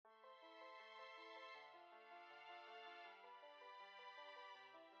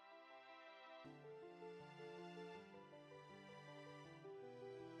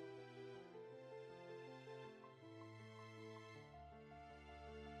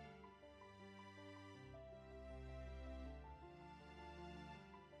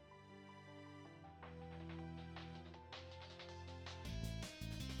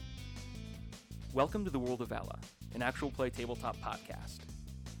Welcome to the World of Vala, an actual play tabletop podcast.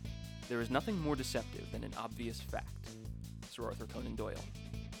 There is nothing more deceptive than an obvious fact. Sir Arthur Conan Doyle.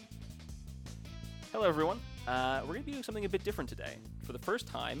 Hello everyone, we're going to be doing something a bit different today. For the first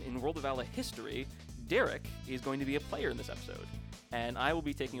time in World of Vala history, Derek is going to be a player in this episode, and I will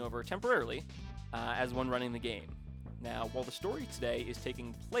be taking over temporarily as one running the game. Now, while the story today is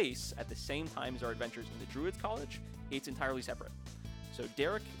taking place at the same time as our adventures in the Druids College, it's entirely separate. So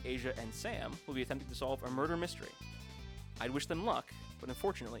Derek, Asia, and Sam will be attempting to solve a murder mystery. I'd wish them luck, but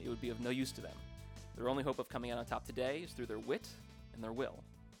unfortunately it would be of no use to them. Their only hope of coming out on top today is through their wit and their will.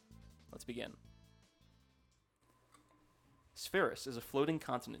 Let's begin. Spherus is a floating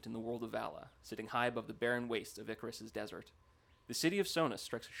continent in the world of Vala, sitting high above the barren wastes of Icarus's desert. The city of Sonus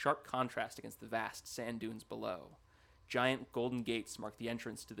strikes a sharp contrast against the vast sand dunes below. Giant golden gates mark the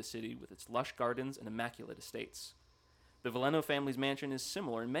entrance to the city with its lush gardens and immaculate estates. The Veleno family's mansion is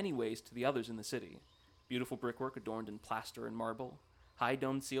similar in many ways to the others in the city. Beautiful brickwork adorned in plaster and marble, high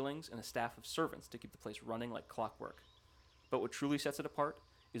domed ceilings, and a staff of servants to keep the place running like clockwork. But what truly sets it apart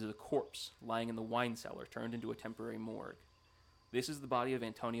is a corpse lying in the wine cellar turned into a temporary morgue. This is the body of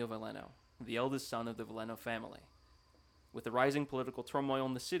Antonio Veleno, the eldest son of the Veleno family. With the rising political turmoil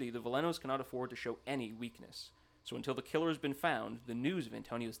in the city, the Velenos cannot afford to show any weakness. So until the killer has been found, the news of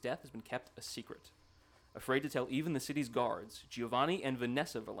Antonio's death has been kept a secret. Afraid to tell even the city's guards, Giovanni and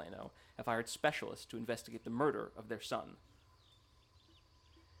Vanessa Veleno have hired specialists to investigate the murder of their son.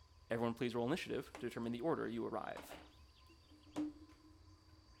 Everyone please roll initiative to determine the order you arrive.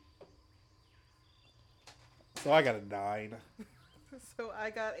 So I got a 9. So I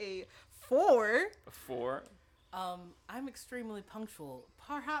got a 4. A 4. I'm extremely punctual,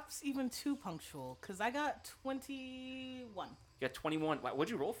 perhaps even too punctual, because I got 21. You got 21. Wow, what'd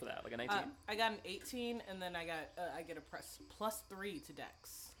you roll for that? Like a 19? I got an 18, and then I get a plus 3 to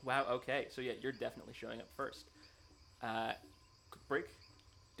Dex. Wow, okay. So yeah, you're definitely showing up first. Quick break.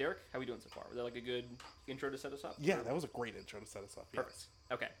 Derek, how are we doing so far? Was that like a good intro to set us up? Yeah, that was a great intro to set us up. Perfect.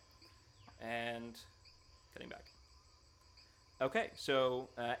 Okay. And cutting back. Okay, so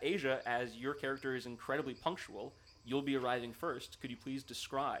Asia, as your character is incredibly punctual, you'll be arriving first. Could you please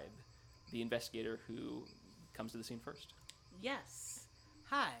describe the investigator who comes to the scene first? Yes.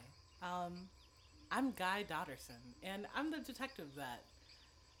 Hi. I'm Guy Dodderson, and I'm the detective that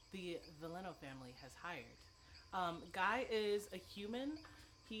the Veleno family has hired. Guy is a human.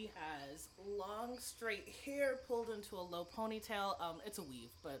 He has long, straight hair pulled into a low ponytail. It's a weave,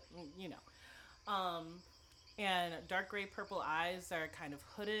 but, you know. And dark gray purple eyes that are kind of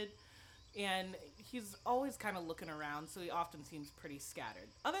hooded. And he's always kind of looking around, so he often seems pretty scattered.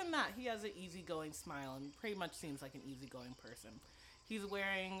 Other than that, he has an easygoing smile and pretty much seems like an easygoing person.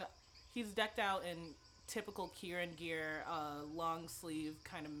 He's decked out in typical Kieran gear, long sleeve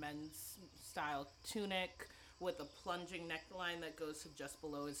kind of men's style tunic with a plunging neckline that goes to just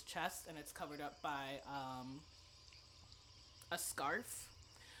below his chest, and it's covered up by a scarf.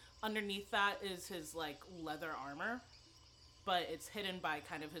 Underneath that is his, leather armor, but it's hidden by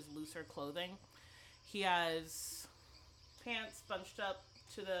kind of his looser clothing. He has pants bunched up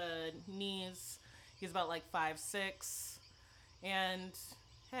to the knees. He's about, 5'6", and,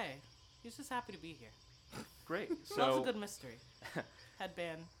 hey, he's just happy to be here. Great. So Loves a good mystery.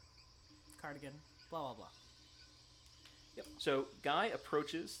 Headband, cardigan, blah, blah, blah. Yep. So Guy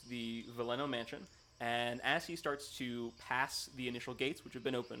approaches the Veleno mansion, and as he starts to pass the initial gates, which have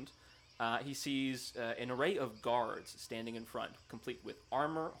been opened, he sees an array of guards standing in front, complete with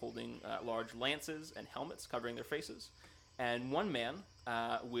armor, holding large lances and helmets covering their faces. And one man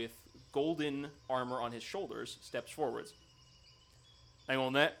with golden armor on his shoulders steps forwards. Hang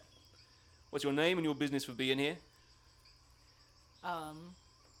on there. What's your name and your business for being here?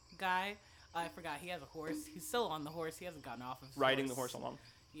 Guy, I forgot, he has a horse. He's still on the horse. He hasn't gotten off of his Riding horse. the horse along.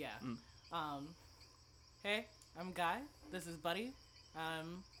 Yeah. Hey, I'm Guy. This is Buddy.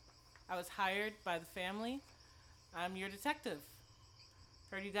 I was hired by the family. I'm your detective.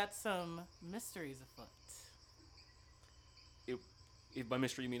 Heard you got some mysteries afoot. If by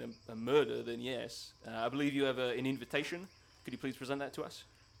mystery you mean a murder, then yes. I believe you have an invitation. Could you please present that to us?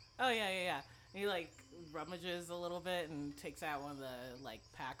 Oh, yeah. He, rummages a little bit and takes out one of the,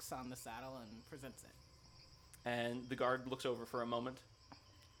 packs on the saddle and presents it. And the guard looks over for a moment.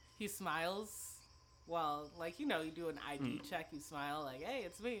 He smiles. Well, you do an ID check, you smile, hey,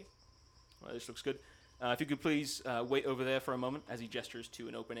 it's me. Well, this looks good. If you could please wait over there for a moment as he gestures to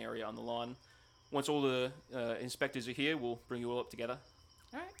an open area on the lawn. Once all the inspectors are here, we'll bring you all up together.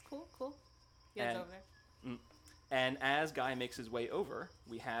 All right, cool. Yeah, it's over there. And as Guy makes his way over,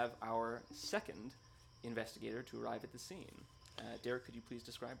 we have our second investigator to arrive at the scene. Derek, could you please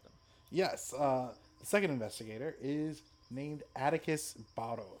describe them? Yes, the second investigator is named Atticus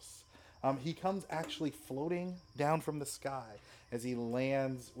Barros. He comes actually floating down from the sky as he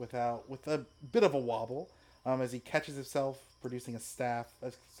lands with a bit of a wobble, as he catches himself producing a staff.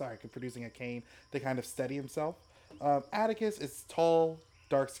 Producing a cane to kind of steady himself. Atticus is tall,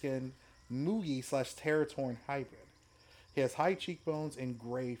 dark-skinned, Moogie slash Territorn hybrid. He has high cheekbones and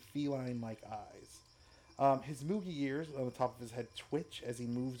gray feline-like eyes. His Moogie ears on the top of his head twitch as they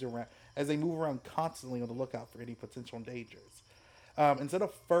move around constantly on the lookout for any potential dangers. Instead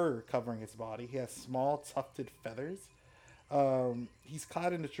of fur covering his body, he has small tufted feathers. He's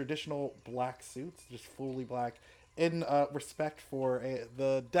clad in the traditional black suits, just fully black, in respect for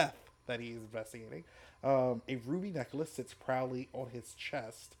the death that he is investigating. A ruby necklace sits proudly on his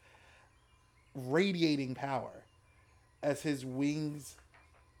chest, radiating power, as his wings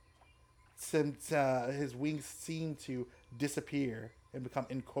seem to disappear and become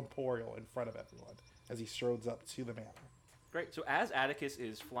incorporeal in front of everyone as he strodes up to the manor. Great. So as Atticus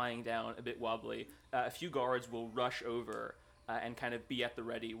is flying down a bit wobbly, a few guards will rush over and kind of be at the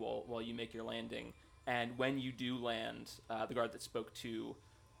ready while you make your landing. And when you do land, the guard that spoke to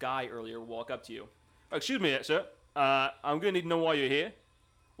Guy earlier will walk up to you. Excuse me, sir. I'm going to need to know why you're here.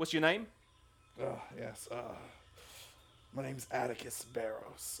 What's your name? Yes. My name's Atticus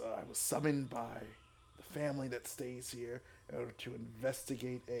Barros. I was summoned by the family that stays here in order to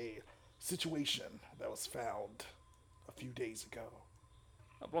investigate a situation that was found a few days ago.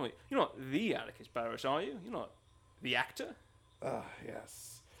 Oh, blimey. You're not the Atticus Barros, are you? You're not the actor?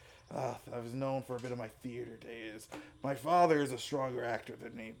 Yes. I was known for a bit of my theater days. My father is a stronger actor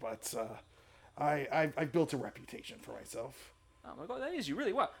than me, but I built a reputation for myself. Oh my god, that is you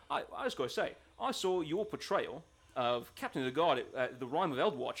really well. I just got to say, I saw your portrayal of Captain of the Guard at the Rime of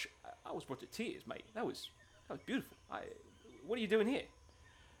Eldwatch. I was brought to tears, mate. That was beautiful. What are you doing here?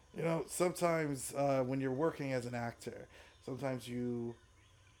 You know, sometimes when you're working as an actor, sometimes you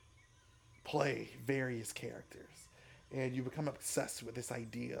play various characters, and you become obsessed with this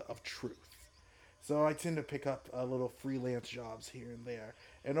idea of truth. So I tend to pick up little freelance jobs here and there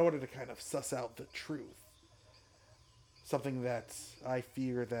in order to kind of suss out the truth. Something that I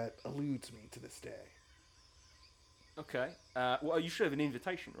fear that eludes me to this day. Okay. Well, you should have an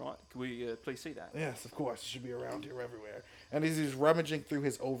invitation, right? Can we please see that? Yes, of course. It should be around here everywhere. And as he's rummaging through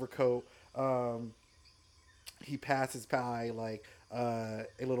his overcoat, he passes by like a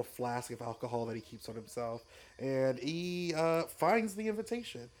little flask of alcohol that he keeps on himself, and he finds the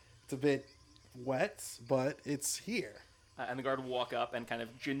invitation. It's a bit wet, but it's here. And the guard will walk up and kind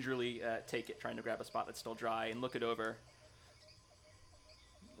of gingerly take it, trying to grab a spot that's still dry, and look it over.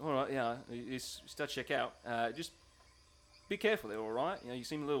 All right, yeah, you start to check out. Just be careful there, all right? You know, you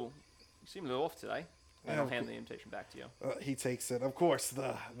seem a little off today. And I'll hand the invitation back to you. He takes it. Of course,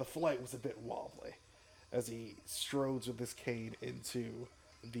 the flight was a bit wobbly as he strodes with this cane into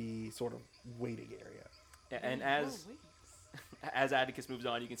the sort of waiting area. Yeah, and as Atticus moves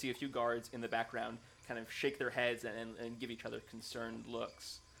on, you can see a few guards in the background kind of shake their heads and give each other concerned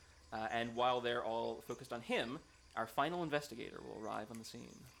looks. And while they're all focused on him, our final investigator will arrive on the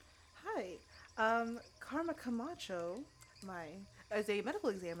scene. Hi, Karma Camacho, as a medical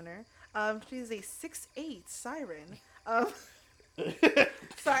examiner. She's a 6'8" siren.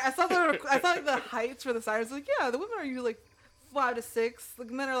 Sorry, I thought the heights for the sirens. Like, yeah, the women are usually like 5 to 6. The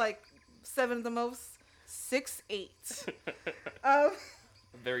men are like 7 at the most. 6'8".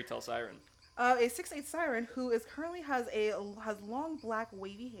 Very tall siren. A 6'8" siren who currently has long black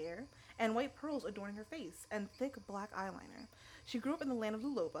wavy hair and white pearls adorning her face and thick black eyeliner. She grew up in the land of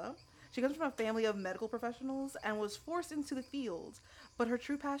Luloba. She comes from a family of medical professionals and was forced into the field, but her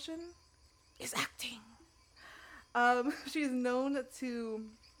true passion is acting. She's known to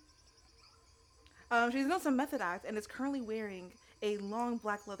method act and is currently wearing a long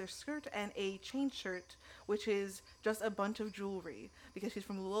black leather skirt and a chain shirt, which is just a bunch of jewelry because she's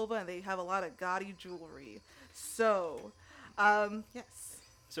from Luloba and they have a lot of gaudy jewelry. So, yes.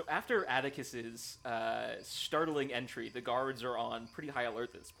 So after Atticus's startling entry, the guards are on pretty high alert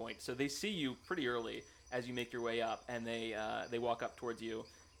at this point. So they see you pretty early as you make your way up, and they walk up towards you,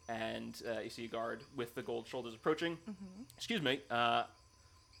 and you see a guard with the gold shoulders approaching. Mm-hmm. Excuse me, I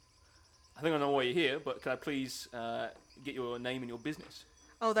think I know why you're here, but could I please get your name and your business?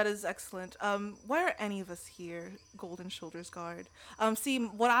 Oh, that is excellent. Why are any of us here, Golden Shoulders Guard? See,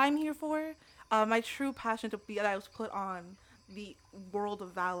 what I'm here for, my true passion that I was put on the world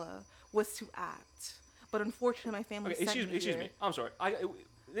of Vala was to act. But unfortunately, my family sent me here. Excuse me. I'm sorry.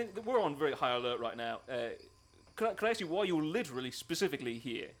 We're on very high alert right now. Can I ask you why you're literally specifically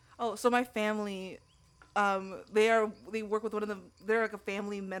here? Oh, so my family They work with one of the. They're like a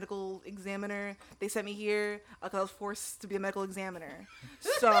family medical examiner. They sent me here because I was forced to be a medical examiner.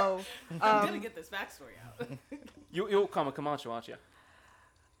 So I'm gonna get this backstory out. You're Camacho, aren't you?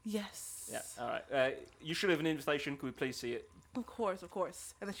 yes. Yeah. All right. You should have an invitation. Could we please see it? Of course, of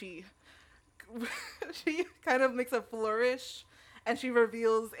course. And then she kind of makes a flourish, and she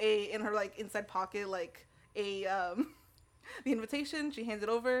reveals in her like inside pocket like a the invitation. She hands it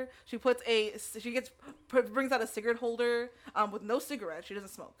over. She brings out a cigarette holder with no cigarette. She doesn't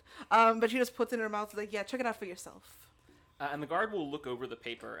smoke. But she just puts it in her mouth. She's like, yeah, check it out for yourself. And the guard will look over the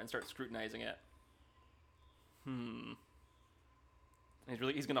paper and start scrutinizing it.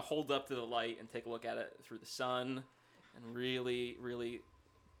 He's going to hold up to the light and take a look at it through the sun and really, really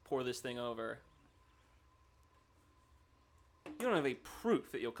pour this thing over. You don't have any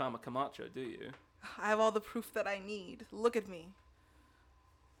proof that you're Camacho, do you? I have all the proof that I need. Look at me.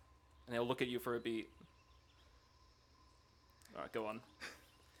 And he'll look at you for a beat. All right, go on.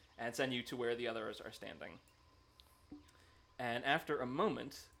 And send you to where the others are standing. And after a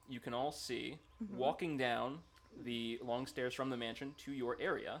moment, you can all see, walking down the long stairs from the mansion to your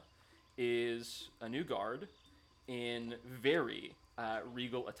area, is a new guard in very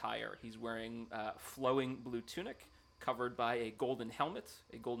regal attire. He's wearing flowing blue tunic, covered by a golden helmet,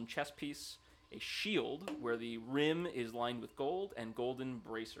 a golden chest piece, a shield where the rim is lined with gold, and golden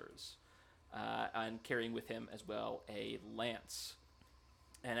bracers. And carrying with him as well a lance.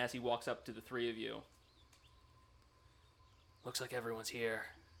 And as he walks up to the three of you, looks like everyone's here.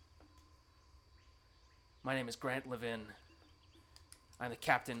 My name is Grant Levin. I'm the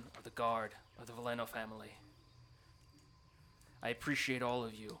captain of the guard of the Veleno family. I appreciate all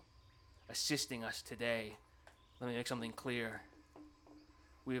of you assisting us today. Let me make something clear.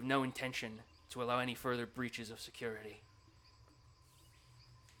 We have no intention to allow any further breaches of security.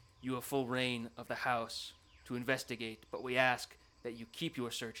 You have full reign of the house to investigate, but we ask that you keep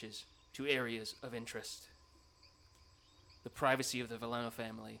your searches to areas of interest. The privacy of the Veleno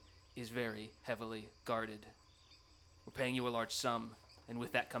family is very heavily guarded. We're paying you a large sum, and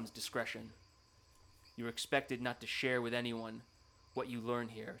with that comes discretion. You're expected not to share with anyone what you learn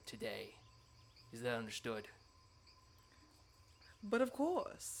here today. Is that understood? But of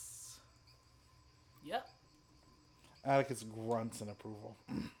course. Yep. Atticus grunts in approval.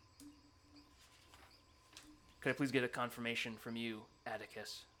 Could I please get a confirmation from you,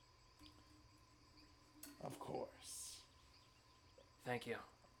 Atticus? Of course. Thank you.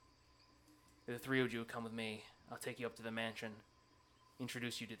 The three of you come with me. I'll take you up to the mansion,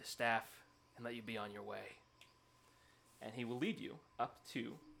 introduce you to the staff, and let you be on your way. And he will lead you up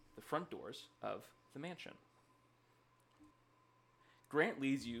to the front doors of the mansion. Grant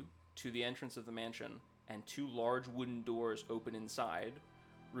leads you to the entrance of the mansion, and two large wooden doors open inside,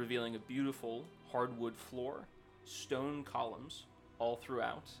 revealing a beautiful hardwood floor, stone columns all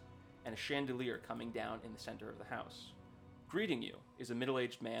throughout, and a chandelier coming down in the center of the house. Greeting you is a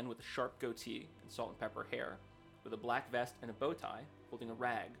middle-aged man with a sharp goatee and salt and pepper hair, with a black vest and a bow tie, holding a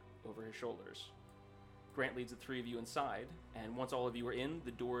rag over his shoulders. Grant leads the three of you inside, and once all of you are in,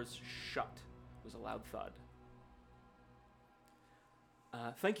 the doors shut with a loud thud.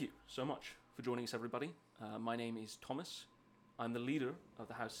 Thank you so much for joining us, everybody. My name is Thomas. I'm the leader of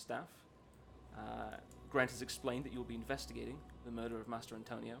the house staff. Grant has explained that you'll be investigating the murder of Master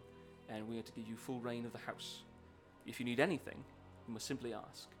Antonio, and we are to give you full reign of the house. If you need anything, you must simply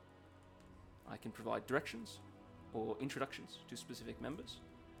ask. I can provide directions or introductions to specific members,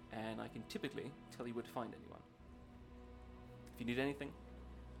 and I can typically tell you where to find anyone. If you need anything,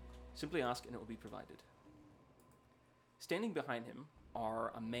 simply ask and it will be provided. Standing behind him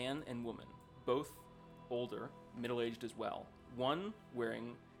are a man and woman, both older, middle-aged as well. One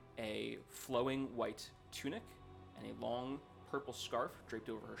wearing a flowing white tunic and a long purple scarf draped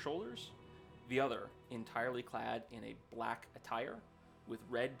over her shoulders. The other entirely clad in a black attire with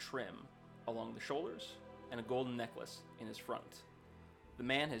red trim along the shoulders and a golden necklace in his front. The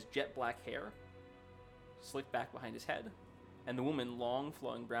man has jet black hair, slicked back behind his head, and the woman long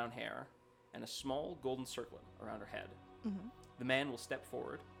flowing brown hair and a small golden circlet around her head. Mm-hmm. The man will step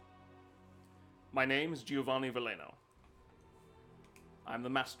forward. My name is Giovanni Veleno. I'm the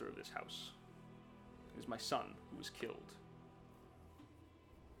master of this house. It is my son who was killed.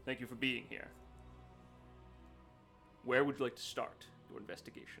 Thank you for being here. Where would you like to start your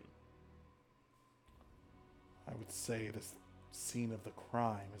investigation? I would say this scene of the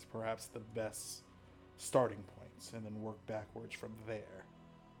crime is perhaps the best starting points, and then work backwards from there.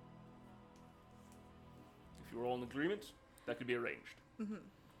 If you're all in agreement, that could be arranged. Mm-hmm.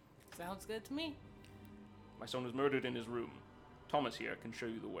 Sounds good to me. My son was murdered in his room. Thomas here can show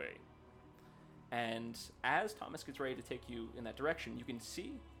you the way. And as Thomas gets ready to take you in that direction, you can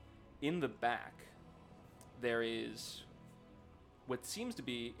see in the back there is what seems to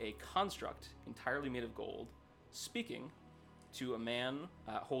be a construct entirely made of gold, speaking to a man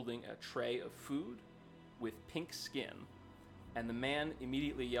holding a tray of food with pink skin. And the man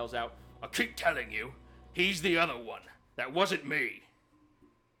immediately yells out, I keep telling you, he's the other one. That wasn't me.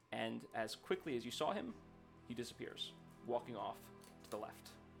 and as quickly as you saw him, he disappears, walking off to the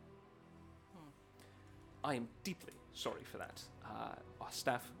left. I am deeply sorry for that. Our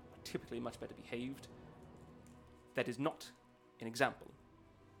staff are typically much better behaved. That is not an example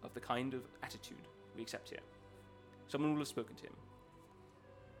of the kind of attitude we accept here. Someone will have spoken to him.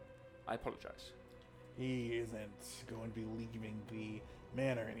 I apologize. He isn't going to be leaving the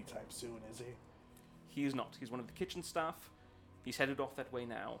manor anytime soon, is he? He is not. He's one of the kitchen staff. He's headed off that way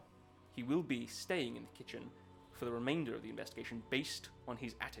now. He will be staying in the kitchen for the remainder of the investigation based on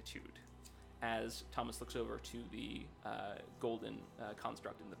his attitude. As Thomas looks over to the golden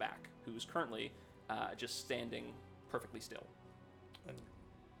construct in the back, who is currently just standing perfectly still. And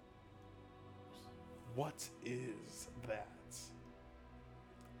what is that?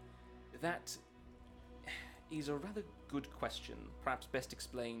 That is a rather good question, perhaps best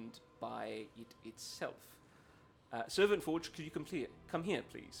explained by it itself. Servant Forge, could you come here,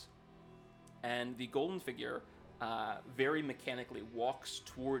 please? And the golden figure very mechanically walks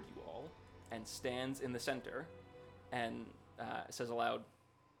toward you all and stands in the center and says aloud,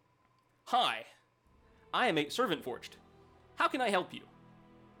 Hi, I am a Servant Forged. How can I help you?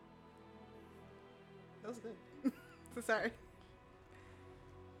 That was good. So sorry.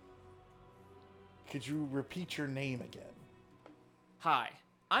 Could you repeat your name again? Hi,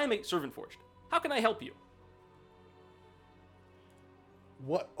 I am a Servant Forged. How can I help you?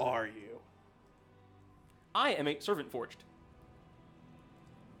 What are you? I am a Servant Forged.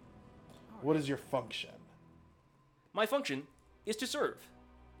 What is your function? My function is to serve.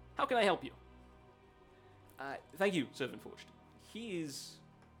 How can I help you? Thank you, Servant Forged. He is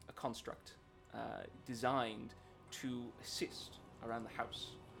a construct designed to assist around the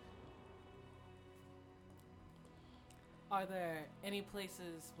house. Are there any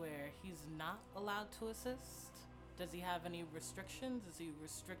places where he's not allowed to assist? Does he have any restrictions? Is he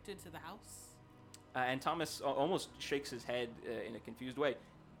restricted to the house? And Thomas almost shakes his head in a confused way.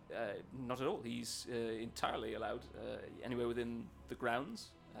 Not at all. He's entirely allowed anywhere within the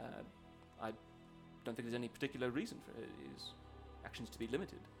grounds. I don't think there's any particular reason for his actions to be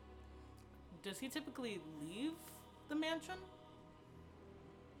limited. Does he typically leave the mansion?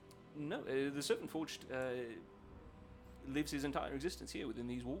 No, the Servant Forged lives his entire existence here within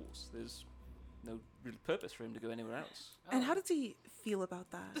these walls. There's no real purpose for him to go anywhere else. And how does he feel about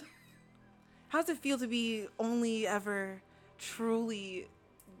that? How does it feel to be only ever truly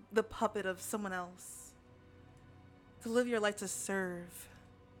the puppet of someone else? To live your life to serve?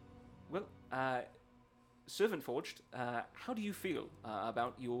 Well, Servant Forged, how do you feel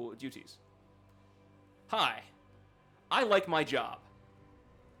about your duties? Hi, I like my job.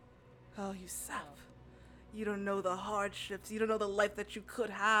 Oh, you sap. You don't know the hardships. You don't know the life that you could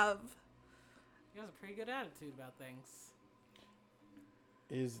have. He has a pretty good attitude about things.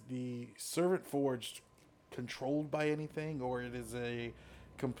 Is the Servant Forged controlled by anything, or it is a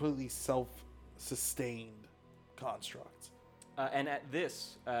completely self-sustained construct? And at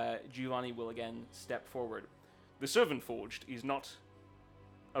this, Giovanni will again step forward. The Servant Forged is not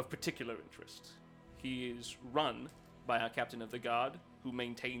of particular interest. He is run by our captain of the guard, who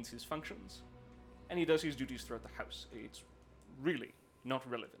maintains his functions, and he does his duties throughout the house. It's really not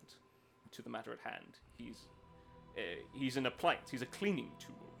relevant to the matter at hand. He's an appliance. He's a cleaning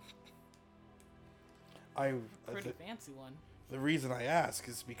tool. Pretty fancy one. The reason I ask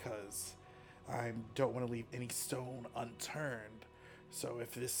is because I don't want to leave any stone unturned. So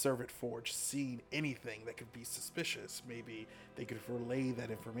if this Servant Forge seen anything that could be suspicious, maybe they could relay that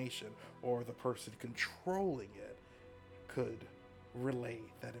information, or the person controlling it could relay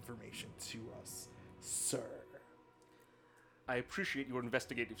that information to us, sir. I appreciate your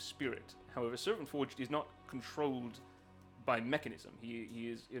investigative spirit. However, Servant Forged is not controlled by mechanism. He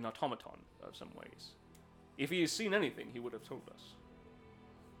is an automaton of some ways. If he has seen anything, he would have told us.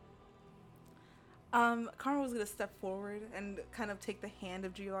 Karma was gonna step forward and kind of take the hand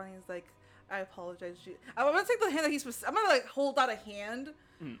of Giovanni. He's like, I apologize. I'm gonna take the hand that I'm gonna like hold out a hand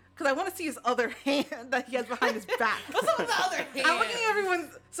because I want to see his other hand that he has behind his back. What's up with the other hand? I'm looking at everyone.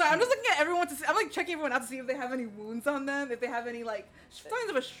 Sorry, I'm just looking at everyone to see. I'm like checking everyone out to see if they have any wounds on them, if they have any like signs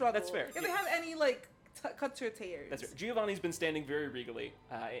of a struggle. That's fair. If they have any like cuts or tears. That's right. Giovanni's been standing very regally,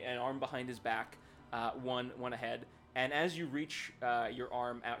 an arm behind his back, one ahead. And as you reach your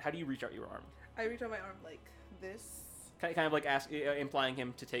arm out, how do you reach out your arm? I reach out my arm like this. Kind of like implying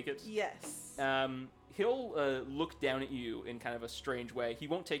him to take it. Yes. He'll look down at you in kind of a strange way. He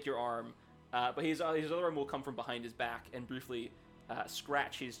won't take your arm, but his other arm will come from behind his back and briefly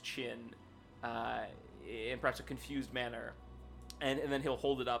scratch his chin in perhaps a confused manner. And then he'll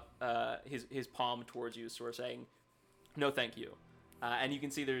hold it up, his palm towards you, sort of saying, "No, thank you." And you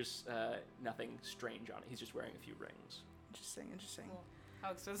can see there's nothing strange on it. He's just wearing a few rings. Interesting. Well,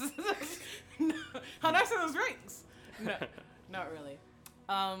 how expensive is it? How nice are those rings? No, not really.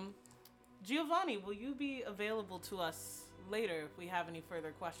 Giovanni, will you be available to us later if we have any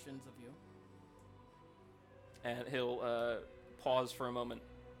further questions of you? And he'll pause for a moment.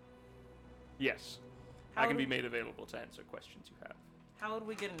 Yes, How I can do- be made available to answer questions you have. How would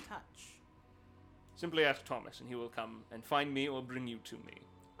we get in touch? Simply ask Thomas, and he will come and find me or bring you to me.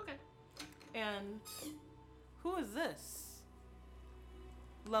 Okay. And who is this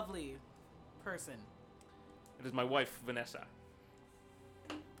lovely person? It is my wife, Vanessa.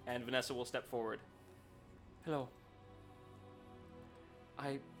 And Vanessa will step forward. Hello.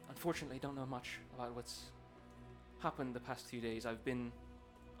 I unfortunately don't know much about what's happened the past few days. I've been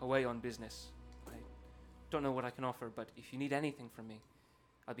away on business. I don't know what I can offer, but if you need anything from me,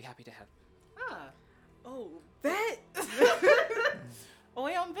 I'd be happy to help. Ah, Oh, that.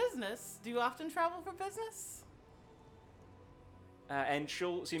 away on business. Do you often travel for business? And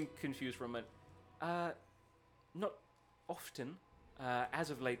she'll seem confused for a moment. Not often. As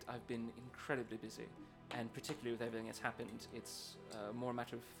of late, I've been incredibly busy, and particularly with everything that's happened, it's more a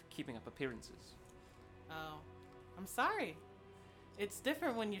matter of keeping up appearances. Oh, I'm sorry. It's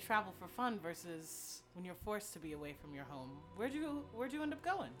different when you travel for fun versus when you're forced to be away from your home. Where'd you end up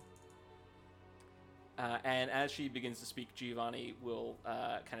going? And as she begins to speak, Giovanni will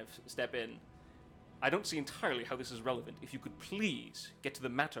kind of step in. I don't see entirely how this is relevant. If you could please get to the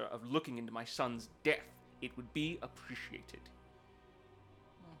matter of looking into my son's death, it would be appreciated.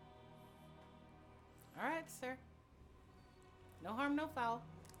 All right, sir. No harm, no foul.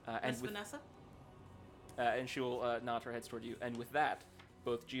 And Miss with Vanessa? and she will nod her head toward you. And with that,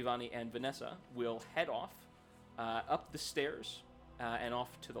 both Giovanni and Vanessa will head off up the stairs and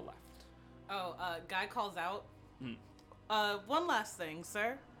off to the left. Oh, Guy calls out. Mm. One last thing,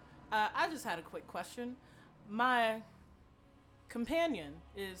 sir. I just had a quick question. My companion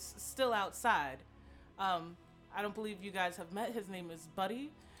is still outside. I don't believe you guys have met. His name is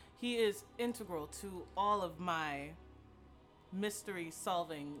Buddy. He is integral to all of my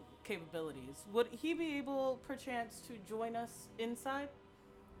mystery-solving capabilities. Would he be able, perchance, to join us inside?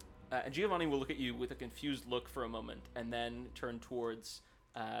 And Giovanni will look at you with a confused look for a moment, and then turn towards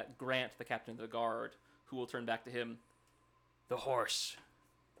Grant, the captain of the guard, who will turn back to him. The horse.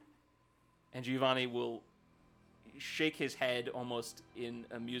 And Giovanni will shake his head almost in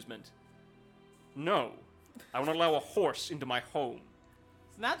amusement. No, I won't allow a horse into my home.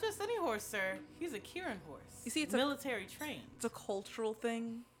 It's not just any horse, sir. He's a Kieran horse. You see, it's military trained. It's a cultural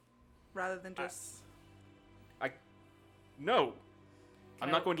thing, rather than just. No. I'm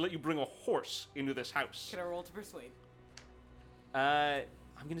I- not going to let you bring a horse into this house. Can I roll to persuade? I'm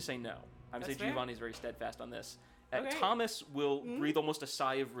going to say no. I'm going to That's say fair. Giovanni's very steadfast on this. Okay. Thomas will breathe almost a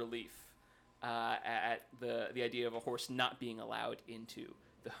sigh of relief at the idea of a horse not being allowed into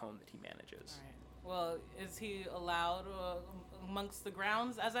the home that he manages. All right. Well, is he allowed amongst the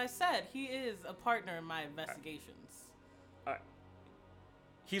grounds? As I said, he is a partner in my investigations.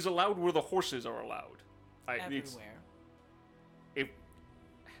 He's allowed where the horses are allowed. Everywhere.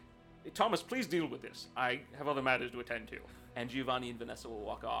 Thomas, please deal with this. I have other matters to attend to. And Giovanni and Vanessa will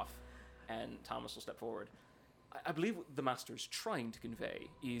walk off, and Thomas will step forward. I believe what the master is trying to convey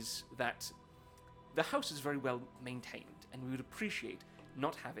is that the house is very well maintained, and we would appreciate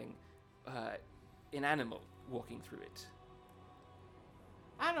not having an animal walking through it.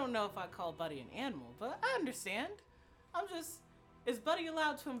 I don't know if I call Buddy an animal, but I understand. Is Buddy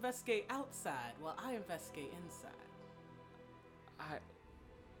allowed to investigate outside while I investigate inside?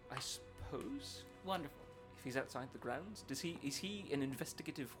 I suppose Wonderful. if he's outside the grounds, is he an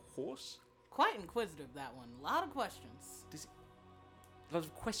investigative horse? Quite inquisitive, that one. A lot of questions. A lot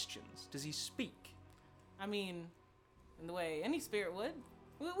of questions. Does he speak? I mean, in the way any spirit would.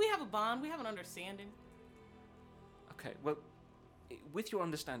 We have a bond. We have an understanding. Okay, well, with your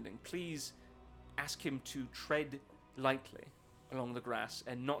understanding, please ask him to tread lightly along the grass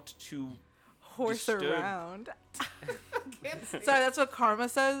and not to Horse disturb- around. Can't say Sorry, that's what Karma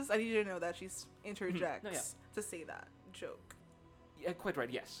says. I need you to know that she interjects No, yeah. to say that joke. Yeah, quite right,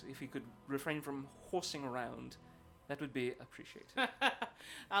 yes. If he could refrain from horsing around, that would be appreciated.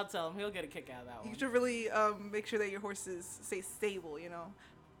 I'll tell him. He'll get a kick out of that You one. should really make sure that your horses stay stable,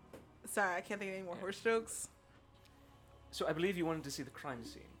 Sorry, I can't think of any more horse jokes. So I believe you wanted to see the crime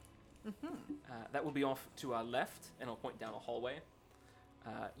scene. That will be off to our left, and I'll point down a hallway.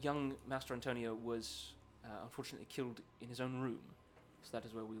 Young Master Antonio was unfortunately killed in his own room, so that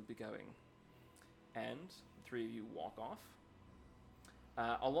is where we'll be going. And the three of you walk off.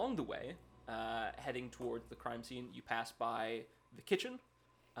 Along the way, heading towards the crime scene, you pass by the kitchen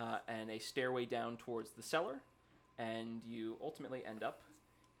and a stairway down towards the cellar, and you ultimately end up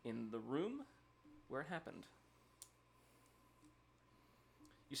in the room where it happened.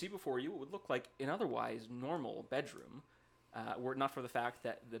 You see before you what would look like an otherwise normal bedroom, were it not for the fact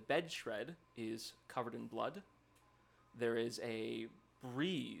that the bed shred is covered in blood. There is a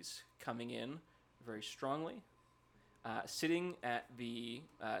breeze coming in very strongly. Sitting at the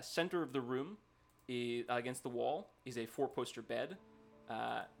center of the room, against the wall, is a four-poster bed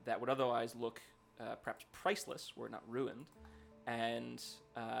that would otherwise look perhaps priceless were it not ruined. And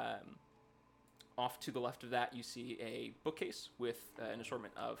off to the left of that, you see a bookcase with an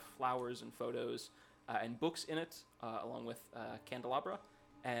assortment of flowers and photos and books in it, along with candelabra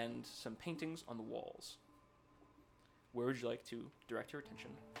and some paintings on the walls. Where would you like to direct your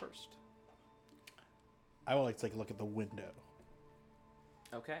attention first? I would like to take a look at the window.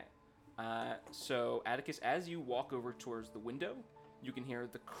 Okay. So, Atticus, as you walk over towards the window, you can hear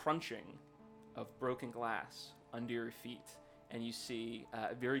the crunching of broken glass under your feet, and you see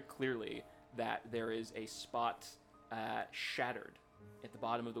very clearly that there is a spot shattered at the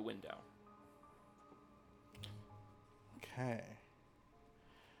bottom of the window. Okay.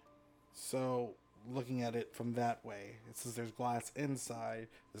 So, looking at it from that way, it says there's glass inside.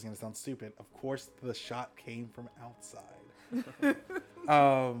 This is going to sound stupid. Of course, the shot came from outside.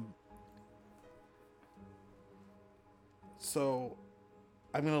 So,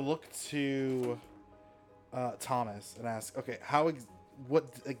 I'm going to look to Thomas and ask, okay, what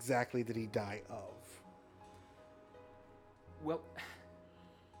exactly did he die of? Well,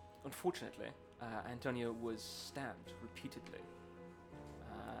 unfortunately, Antonio was stabbed repeatedly.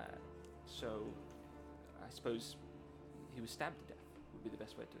 So, I suppose he was stabbed to death would be the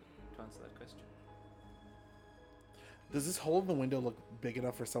best way to answer that question. Does this hole in the window look big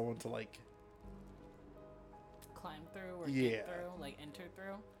enough for someone to, like... Climb through or Yeah. get through, like enter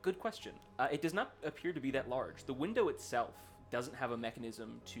through? Good question. It does not appear to be that large. The window itself doesn't have a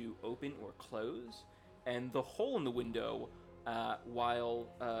mechanism to open or close, and the hole in the window, while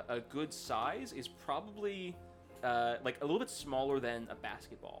a good size, is probably like a little bit smaller than a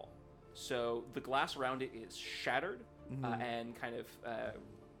basketball. So the glass around it is shattered and kind of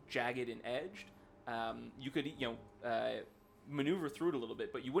jagged and edged. You could, maneuver through it a little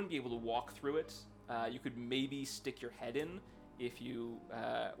bit, but you wouldn't be able to walk through it. You could maybe stick your head in if you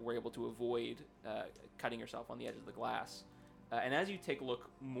were able to avoid cutting yourself on the edge of the glass. And as you take a look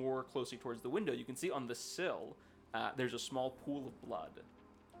more closely towards the window, you can see on the sill there's a small pool of blood.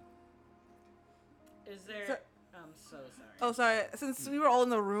 Is there... So- I'm so sorry. Oh, sorry. Since we were all in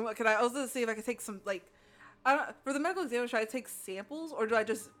the room, could I also see if I could take some, like, I don't, for the medical examiner, should I take samples or do I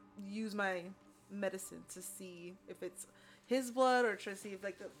just use my medicine to see if it's his blood, or should I see if,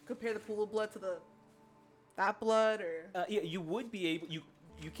 like, compare the pool of blood to that blood, or? Yeah, you would be able. You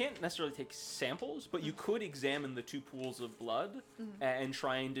can't necessarily take samples, but you could examine the two pools of blood and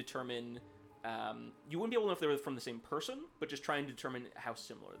try and determine. You wouldn't be able to know if they were from the same person, but just try and determine how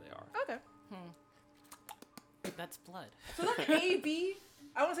similar they are. Okay. That's blood. So that's A, B.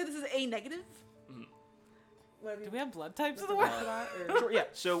 I want to say this is A negative. Do we have blood types in the world? Sure, yeah.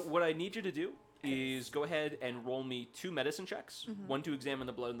 So what I need you to do is go ahead and roll me 2 medicine checks. One to examine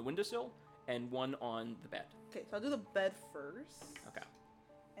the blood in the windowsill, and one on the bed. Okay, so I'll do the bed first. Okay.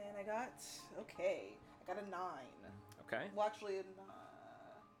 And I got a 9. Okay. Well, actually,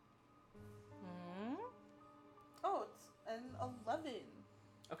 oh, it's an 11.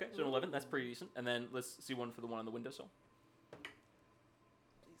 Okay, so an 11, that's pretty decent. And then let's see one for the one on the windowsill.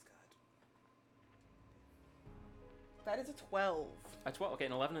 Please, God. That is a 12. A 12, okay,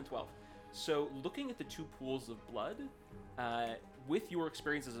 an 11 and 12. So looking at the 2 pools of blood, with your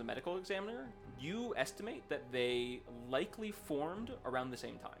experience as a medical examiner, you estimate that they likely formed around the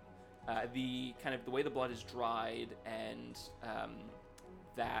same time. The way the blood is dried and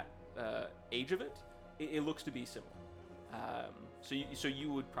that age of it, it looks to be similar. So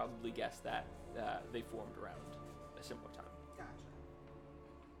you would probably guess that they formed around a similar time. Gotcha.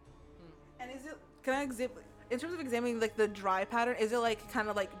 And is it? Can I examine? In terms of examining like the dry pattern, is it like kind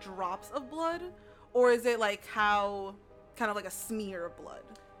of like drops of blood, or is it like how kind of like a smear of blood?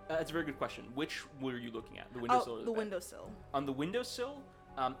 That's a very good question. Which were you looking at? The windowsill or the bed? Windowsill. On the windowsill,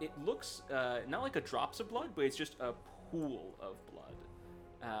 it looks not like a drops of blood, but it's just a pool of blood.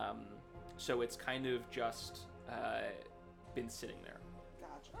 so it's kind of just been sitting there.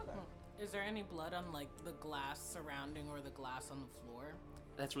 Gotcha. Okay. Is there any blood on like the glass surrounding or the glass on the floor?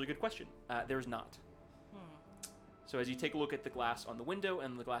 That's a really good question. There's not. So as you take a look at the glass on the window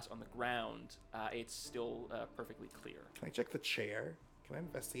and the glass on the ground, it's still perfectly clear. Can I check the chair? Can I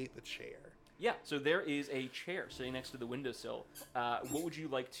investigate the chair? Yeah, so there is a chair sitting next to the windowsill. What would you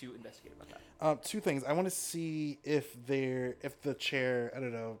like to investigate about that? Two things. I want to see if the chair, I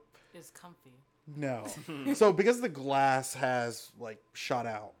don't know. Is comfy. No. So because the glass has like shot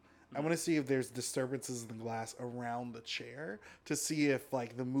out, I want to see if there's disturbances in the glass around the chair to see if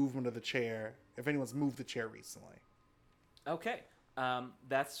like the movement of the chair, if anyone's moved the chair recently. Okay,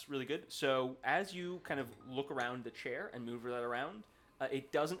 that's really good. So as you kind of look around the chair and move that around,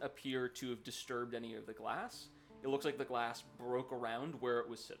 it doesn't appear to have disturbed any of the glass. It looks like the glass broke around where it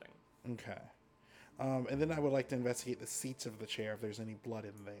was sitting. Okay. And then I would like to investigate the seats of the chair if there's any blood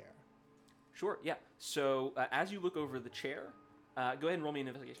in there. Sure, yeah. So as you look over the chair, go ahead and roll me an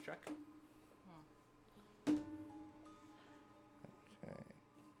investigation check. Okay.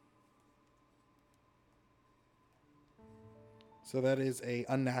 So that is a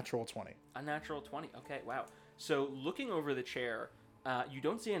unnatural 20. Unnatural 20. Okay, wow. So looking over the chair, you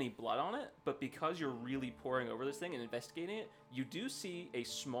don't see any blood on it, but because you're really poring over this thing and investigating it, you do see a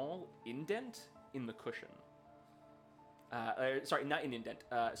small indent in the cushion. Sorry, not an indent.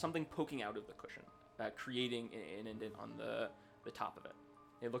 Something poking out of the cushion, creating an indent on the top of it.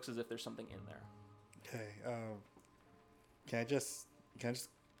 It looks as if there's something in there. Okay. Can I just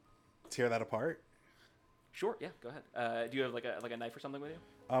tear that apart? Sure, yeah, go ahead. Do you have like a knife or something with you?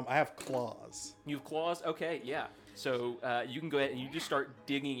 I have claws. You have claws? Okay, yeah. So you can go ahead and you just start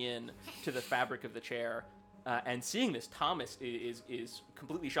digging in to the fabric of the chair. And seeing this, Thomas is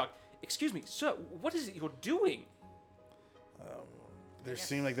completely shocked. Excuse me, sir, what is it you're doing? There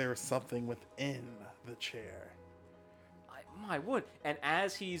seemed like there was something within the chair. My word. And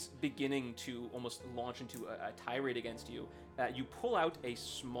as he's beginning to almost launch into a tirade against you, you pull out a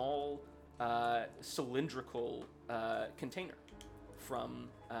small cylindrical container from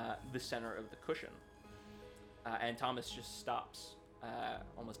the center of the cushion. And Thomas just stops,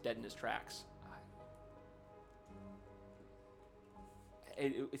 almost dead in his tracks.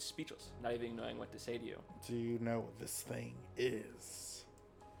 It's speechless, not even knowing what to say to you. Do you know what this thing is?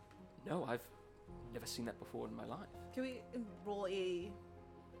 No, I've never seen that before in my life. Can we roll a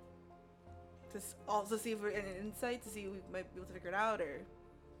also see if we're in an insight to see if we might be able to figure it out, or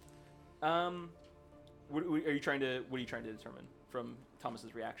What are you trying to determine from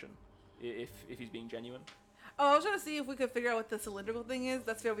Thomas's reaction? If he's being genuine? I was trying to see if we could figure out what the cylindrical thing is.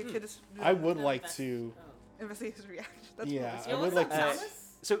 That's where we could just I would like to. investigate his reaction. That's Yeah, what I would what's like up, to.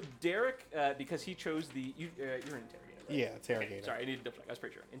 Thomas? So Derek, because he chose you're an interrogator, right? Yeah, interrogator. Okay, sorry, I need to double check. I was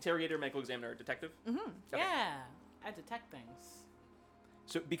pretty sure. Interrogator, medical examiner, detective. Mm-hmm. Okay. Yeah, I detect things.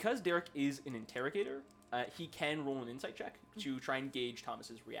 So because Derek is an interrogator, he can roll an insight check to try and gauge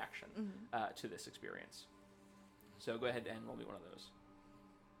Thomas's reaction to this experience. So go ahead and roll me one of those.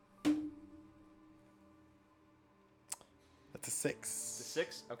 That's a 6. The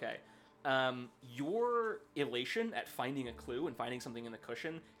 6? Okay. Your elation at finding a clue and finding something in the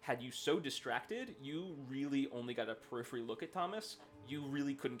cushion had you so distracted, you really only got a periphery look at Thomas. You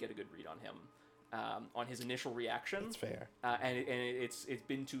really couldn't get a good read on him, on his initial reaction. That's fair. And it's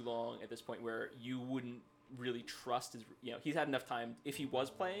been too long at this point where you wouldn't really trust his. He's had enough time. If he was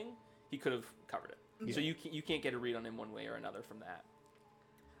playing, he could have covered it. Yeah. So you can't get a read on him one way or another from that.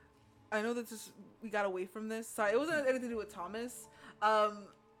 I know that we got away from this. Sorry, it wasn't anything to do with Thomas.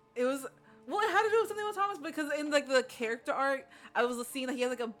 It was it had to do with something with Thomas because in like the character art, I was seeing that he had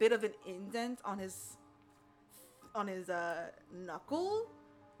like a bit of an indent on his knuckle.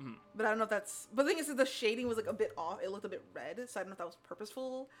 Mm-hmm. But I don't know if that's. But the thing is, the shading was like a bit off. It looked a bit red, so I don't know if that was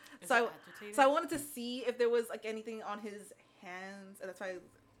purposeful. Is So it agitated? I wanted to see if there was like anything on his hands, and that's why.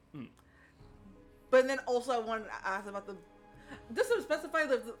 But then also I wanted to ask about just to specify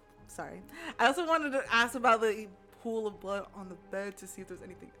sorry. I also wanted to ask about the pool of blood on the bed to see if there's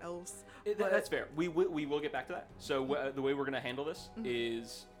anything else. That's fair. We will get back to that. So the way we're going to handle this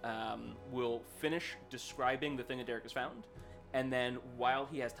is we'll finish describing the thing that Derek has found, and then while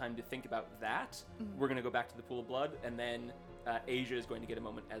he has time to think about that, we're going to go back to the pool of blood, and then Asia is going to get a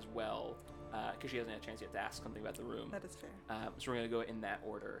moment as well because she hasn't had a chance yet to ask something about the room. That is fair. So we're going to go in that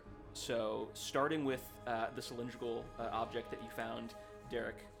order. So starting with the cylindrical object that you found,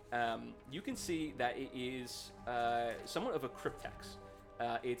 Derek, you can see that it is somewhat of a cryptex.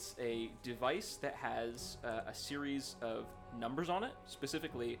 It's a device that has a series of numbers on it,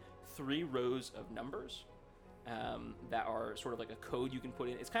 specifically 3 rows of numbers. that are sort of like a code you can put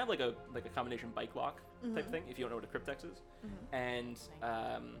in. It's kind of like a combination bike lock type thing if you don't know what a cryptex is. And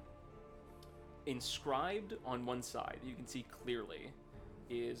inscribed on one side, you can see clearly,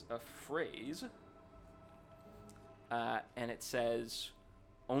 is a phrase, and it says,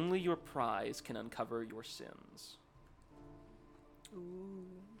 "Only your prize can uncover your sins." Ooh.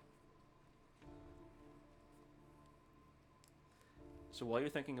 So while you're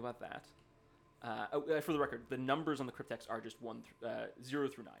thinking about that, for the record, the numbers on the cryptex are just 0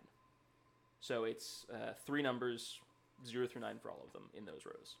 through 9. So it's 3 numbers, 0 through 9 for all of them in those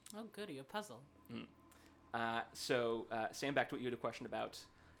rows. Oh, goody, a puzzle. So Sam, back to what you had a question about.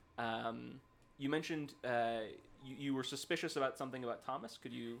 You mentioned you were suspicious about something about Thomas.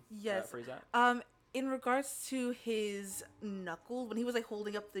 Could you phrase that? In regards to his knuckle, when he was like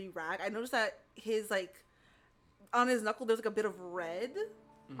holding up the rag, I noticed that his like on his knuckle there's like a bit of red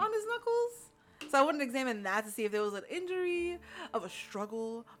on his knuckles. So I wanted to examine that to see if there was an injury, of a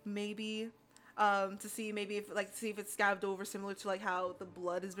struggle, maybe, to see if it's scabbed over, similar to like how the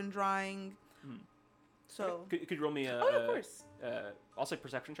blood has been drying. So could you roll me of course. I'll say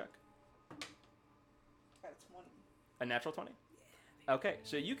perception check. Got a 20. A natural 20? Yeah. Okay,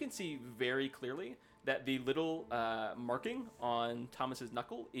 so you can see very clearly that the little marking on Thomas's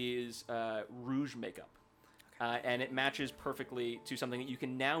knuckle is rouge makeup. And it matches perfectly to something that you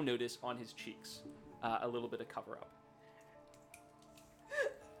can now notice on his cheeks. A little bit of cover-up.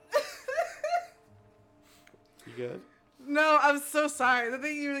 You good? No, I'm so sorry. The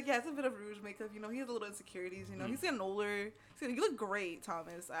thing you're like, yeah, it's a bit of rouge makeup. You know, he has a little insecurities. You know, he's getting older. You look great,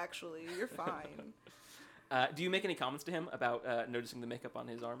 Thomas. Actually, you're fine. Do you make any comments to him about noticing the makeup on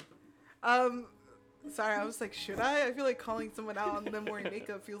his arm? Sorry, I was like, should I? I feel like calling someone out on them wearing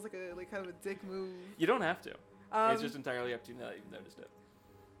makeup feels like a kind of a dick move. You don't have to. It's just entirely up to you now that you've noticed it.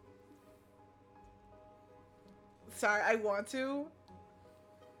 Sorry, I want to.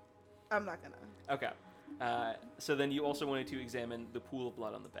 I'm not gonna. Okay. So then you also wanted to examine the pool of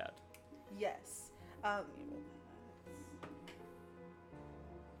blood on the bed. Yes. I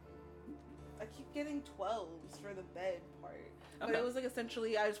keep getting 12s for the bed part. Okay. But it was like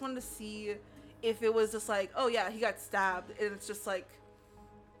essentially, I just wanted to see if it was just like, oh yeah, he got stabbed, and it's just like,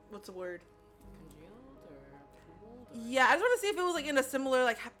 what's the word? Congealed or pooled? Yeah, I just want to see if it was like in a similar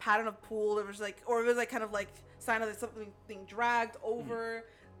like pattern of pool. It was like, or it was like kind of like sign of like something being dragged over.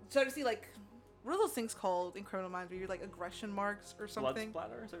 So to see like, what are those things called in Criminal Minds where you're like aggression marks or something? Blood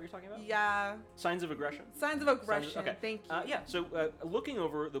splatter? Is that what you're talking about? Yeah. Signs of aggression? Signs of aggression. Okay. Thank you. Yeah, so looking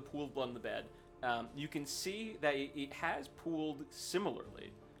over the pool of blood on the bed, you can see that it has pooled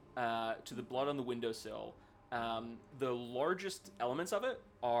similarly to the blood on the windowsill. The largest elements of it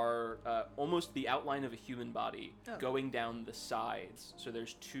are almost the outline of a human body going down the sides. So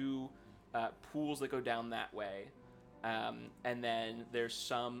there's 2 pools that go down that way. And then there's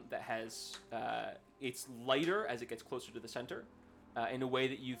some that has, it's lighter as it gets closer to the center, in a way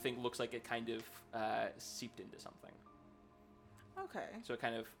that you think looks like it kind of seeped into something. Okay. So it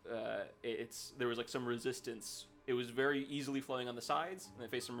kind of, there was like some resistance. It was very easily flowing on the sides, and it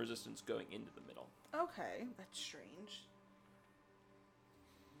faced some resistance going into the middle. Okay, that's strange.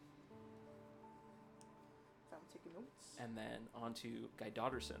 I'm taking notes. And then on to Guy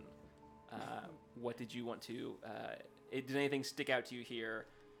Dodderson. What did you want to... did anything stick out to you here?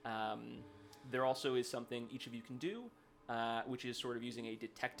 There also is something each of you can do, which is sort of using a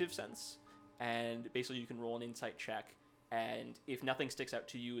detective sense. And basically you can roll an insight check. And if nothing sticks out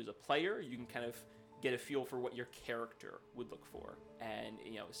to you as a player, you can kind of get a feel for what your character would look for. And,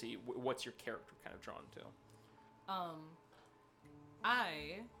 see what's your character kind of drawn to.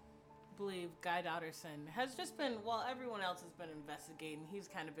 I believe Guy Dodderson has just been, while everyone else has been investigating, he's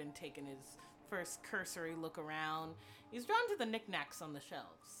kind of been taking his first cursory look around. He's drawn to the knickknacks on the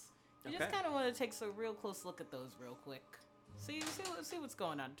shelves. You just kind of want to take a real close look at those real quick. See what's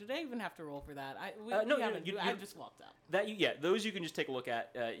going on. Do they even have to roll for that? I just walked out. Those you can just take a look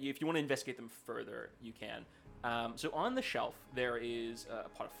at. If you want to investigate them further, you can. So on the shelf, there is a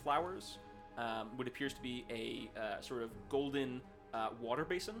pot of flowers, what appears to be a sort of golden water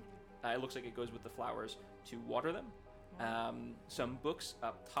basin. It looks like it goes with the flowers to water them. Some books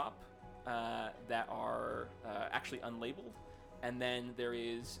up top that are actually unlabeled. And then there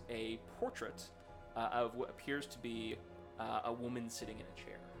is a portrait of what appears to be a woman sitting in a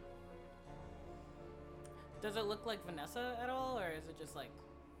chair. Does it look like Vanessa at all, or is it just like...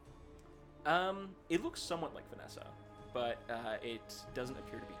 It looks somewhat like Vanessa, but it doesn't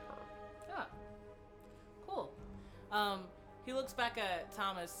appear to be her. Ah, cool. He looks back at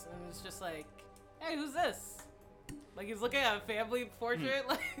Thomas and is just like, hey, who's this? Like, he's looking at a family portrait,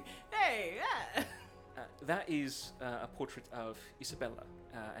 like, hey, yeah. That is a portrait of Isabella,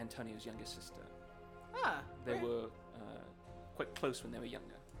 Antonio's youngest sister. Ah, They great. were quite close when they were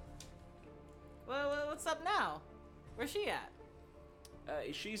younger. Well, what's up now? Where's she at?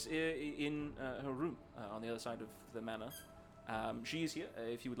 She's in her room on the other side of the manor. She is here.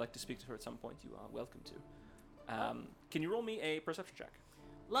 If you would like to speak to her at some point, you are welcome to. Can you roll me a perception check?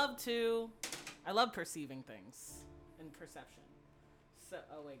 Love to. I love perceiving things and perception. So,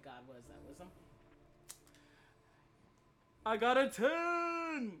 oh wait, God, what is that? Wisdom? I got a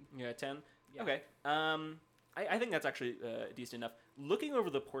 10! Yeah, 10. Yeah. Okay. I think that's actually decent enough. Looking over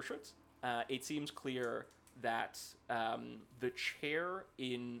the portraits, it seems clear that the chair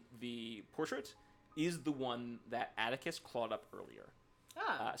in the portrait is the one that Atticus clawed up earlier.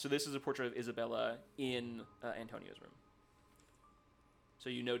 So this is a portrait of Isabella in Antonio's room. So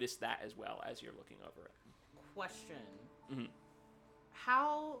you notice that as well as you're looking over it. Question. Mm-hmm.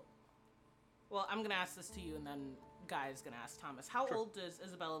 How... Well, I'm going to ask this to you, and then Guy's going to ask Thomas. How Sure. old does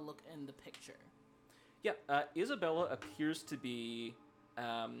Isabella look in the picture? Yeah, Isabella appears to be...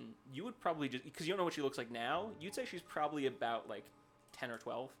 you would probably just... Because you don't know what she looks like now, you'd say she's probably about, 10 or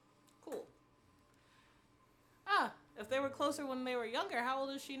 12. Cool. If they were closer when they were younger, how old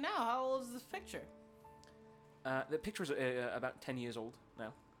is she now? How old is this picture? The picture's about 10 years old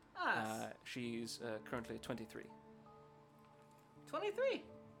now. Ah, She's currently 23. 23.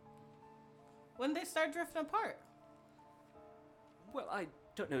 When they start drifting apart? Well, I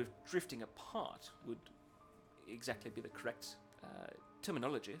don't know if drifting apart would exactly be the correct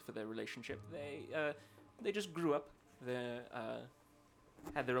terminology for their relationship. They just grew up. They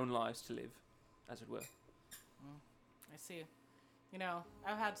had their own lives to live, as it were. I see. You know,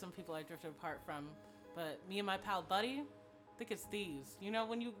 I've had some people I drifted apart from, but me and my pal Buddy, I think it's thieves. You know,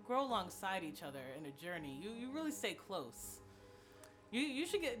 when you grow alongside each other in a journey, you really stay close. You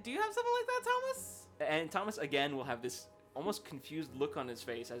should get... Do you have something like that, Thomas? And Thomas, again, will have this almost confused look on his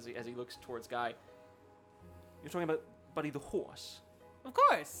face as he looks towards Guy. You're talking about Buddy the horse. Of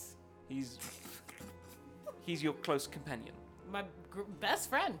course. He's your close companion. My best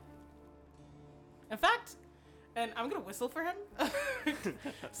friend. In fact, and I'm gonna whistle for him.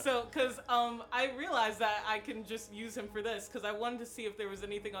 So, cause I realized that I can just use him for this, cause I wanted to see if there was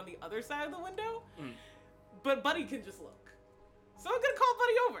anything on the other side of the window. But Buddy can just look. So I'm gonna call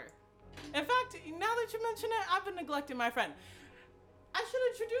Buddy over. In fact, now that you mention it, I've been neglecting my friend. I should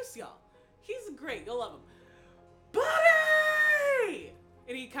introduce y'all. He's great. You'll love him. Buddy!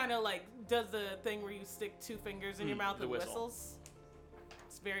 And he kind of does the thing where you stick two fingers in your mouth the and whistle. whistles.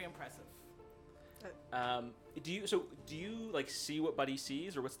 It's very impressive. Do you see what Buddy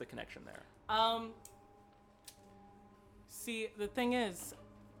sees, or what's the connection there? See, the thing is,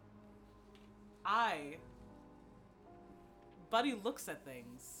 Buddy looks at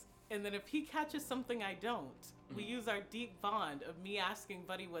things, and then if he catches something I don't, we use our deep bond of me asking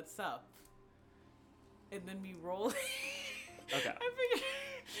Buddy what's up, and then me rolling. Okay.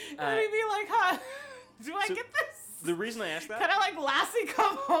 And he'd be like, huh, do I so get this? The reason I asked that... Can I Lassie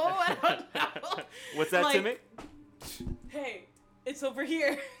come home? I don't know. What's that, Timmy? Hey, it's over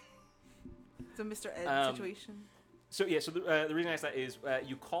here. It's a Mr. Ed situation. So the reason I asked that is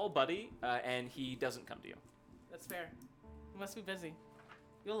you call Buddy, and he doesn't come to you. That's fair. He must be busy.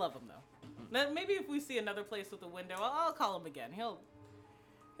 You'll love him though. Maybe if we see another place with a window, I'll call him again. He'll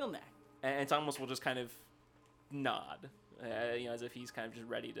nag. And Thomas will just kind of nod, as if he's kind of just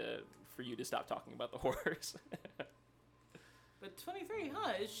ready for you to stop talking about the horse. But 23,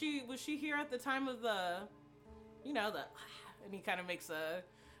 huh? Was she here at the time of the, and he kind of makes a,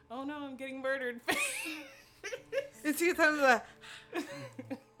 oh no, I'm getting murdered face. Is he time the?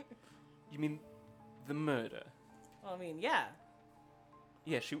 You mean the murder? Well, I mean, yeah.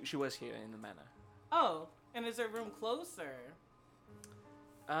 Yeah, she was here in the manor. Oh, and is her room close or?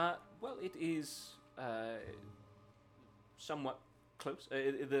 Well, it is somewhat close.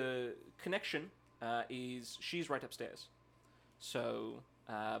 The connection is she's right upstairs. So,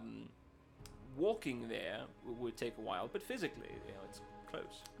 walking there would take a while, but physically, it's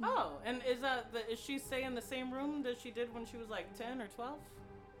close. Oh, and is she stay in the same room that she did when she was 10 or 12?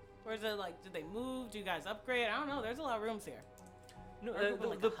 Or is it did they move? Do you guys upgrade? I don't know. There's a lot of rooms here. No, Or is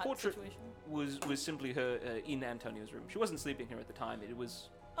it the a hut portrait situation? was simply her in Antonio's room. She wasn't sleeping here at the time. It was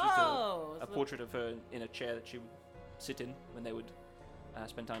just a portrait of her in a chair that she would sit in when they would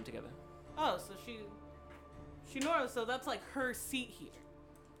spend time together. Oh, so she so that's her seat here.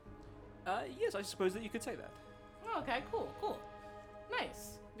 Yes, I suppose that you could say that. Oh, okay, cool.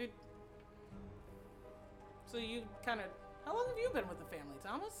 Nice. Dude. So you how long have you been with the family,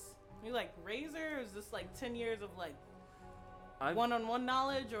 Thomas? You raised her? Or is this 10 years of one-on-one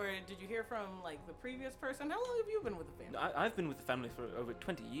knowledge, or did you hear from like the previous person? How long have you been with the family? I've been with the family for over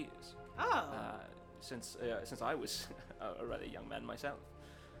 20 years. Oh. Since I was a rather young man myself.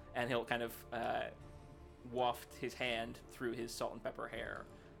 And he'll kind of waft his hand through his salt and pepper hair,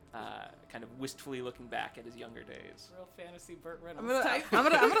 kind of wistfully looking back at his younger days. Real fantasy Burt I'm Reynolds gonna, type.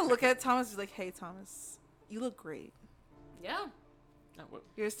 I'm gonna look at Thomas and be like, hey, Thomas, you look great. Yeah. Oh, well,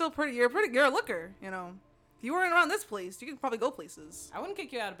 You're still pretty. You're a looker. You know, if you weren't around this place, you could probably go places. I wouldn't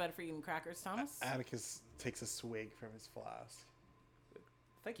kick you out of bed for eating crackers, Thomas. Atticus takes a swig from his flask.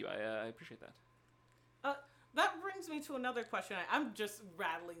 thank you. I appreciate that. That brings me to another question. I'm just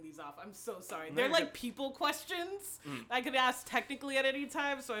rattling these off. I'm so sorry. No, They're you're like good. people questions I could ask technically at any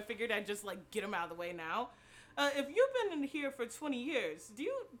time, so I figured I'd just like get them out of the way now. If you've been in here for 20 years, do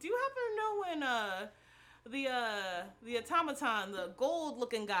you happen to know when the automaton, the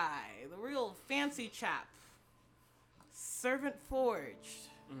gold-looking guy, the real fancy chap, Servant Forged,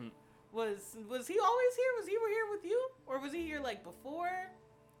 was he always here? Was he here with you, or was he here like before?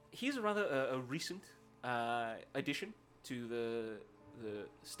 He's a rather a recent addition to the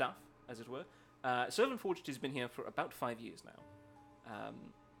staff, as it were. Servant Forged has been here for about 5 years now,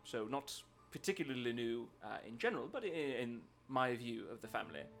 so not particularly new in general, but in my view of the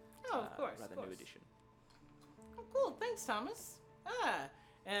family, Oh, of course, rather of course. new addition. Oh, cool. Thanks, Thomas.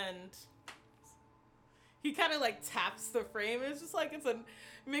 And he kind of like taps the frame. It's just like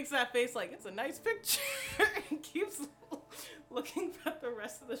makes that face like it's a nice picture, and keeps looking at the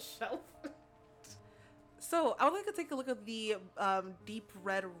rest of the shelf. So I would like to take a look at the deep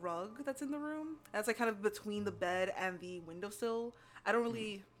red rug that's in the room. That's like kind of between the bed and the windowsill. I don't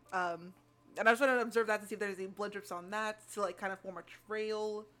really, and I was trying to observe that to see if there's any blood drips on that to like kind of form a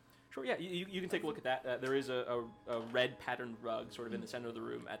trail. Sure, yeah, you can take a look at that. There is a red patterned rug sort of in the center of the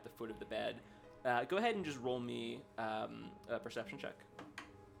room at the foot of the bed. Go ahead and just roll me a perception check.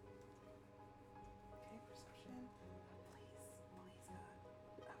 Okay, perception. Please,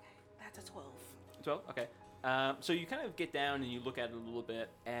 God. Okay, that's a 12. 12? Okay. So you kind of get down and you look at it a little bit,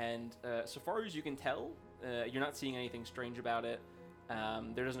 and so far as you can tell, you're not seeing anything strange about it.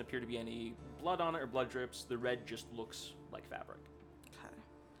 There doesn't appear to be any blood on it or blood drips. The red just looks like fabric.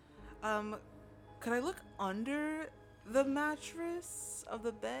 Okay. Could I look under the mattress of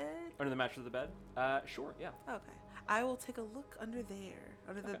the bed? Under the mattress of the bed? Sure, yeah. Okay. I will take a look under there,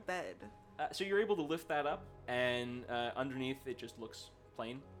 under the Okay. bed. So you're able to lift that up, and underneath it just looks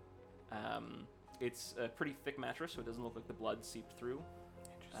plain. It's a pretty thick mattress, so it doesn't look like the blood seeped through.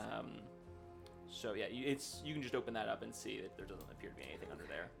 So yeah, you can just open that up and see that there doesn't appear to be anything under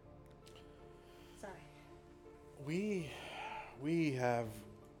there. Sorry. We have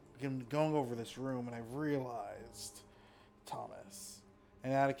been going over this room, and I realized Thomas.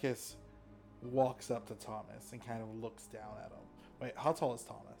 And Atticus walks up to Thomas and kind of looks down at him. Wait, how tall is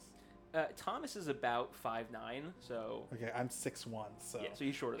Thomas? Thomas is about 5'9", so Okay, I'm 6'1", so yeah, so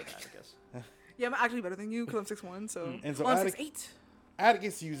he's shorter than Atticus. Yeah, I'm actually better than you because I'm 6'1", so... And so well, I'm Attic- 6'8".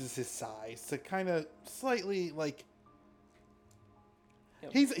 Atticus uses his size to kind of slightly like.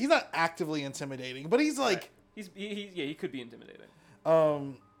 Yep. He's not actively intimidating, but he's like. Right. He could be intimidating.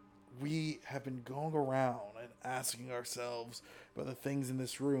 We have been going around and asking ourselves about the things in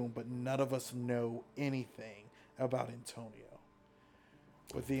this room, but none of us know anything about Antonio.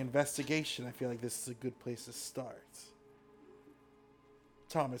 With the investigation, I feel like this is a good place to start.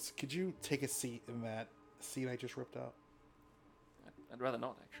 Thomas, could you take a seat in that seat I just ripped out? I'd rather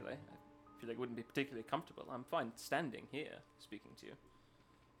not, actually. I feel like it wouldn't be particularly comfortable. I'm fine standing here, speaking to you.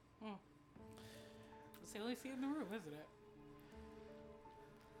 It's the only seat in the room, isn't it?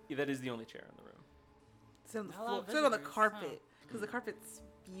 Yeah, that is the only chair in the room. Sit on the I floor. love Sit on the visitors, carpet because the carpet's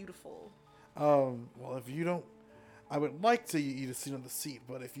beautiful. Well, if you don't, I would like you to sit on the seat,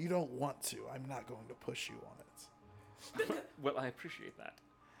 but if you don't want to, I'm not going to push you on it. Well, I appreciate that.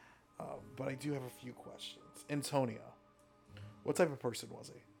 But I do have a few questions. Antonio, what type of person was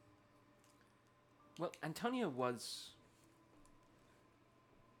he? Well, Antonio was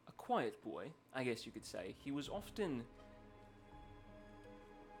a quiet boy, I guess you could say. He was in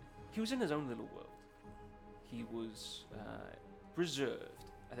his own little world. He was reserved,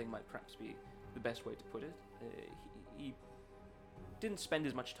 I think might perhaps be the best way to put it. He didn't spend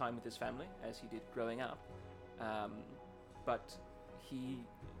as much time with his family as he did growing up, but he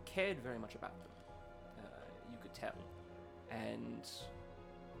cared very much about them, you could tell. And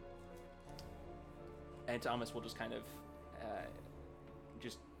Thomas will just kind of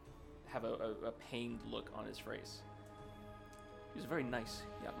just have a pained look on his face. He was a very nice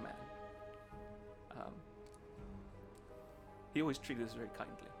young man. He always treated us very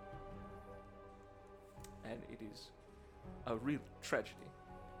kindly. And it is a real tragedy.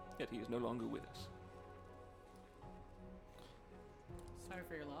 Yet he is no longer with us. Sorry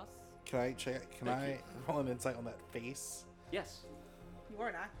for your loss. Can I check? Can Thank I you. roll an insight on that face? Yes. You are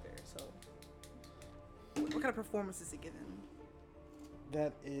an actor, so what kind of performance is he giving?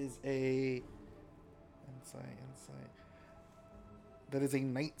 That is a insight. That is a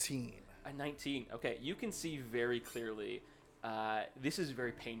 19. A 19. Okay, you can see very clearly. This is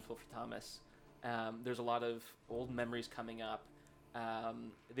very painful for Thomas. There's a lot of old memories coming up.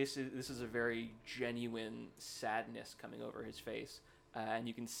 This is a very genuine sadness coming over his face, and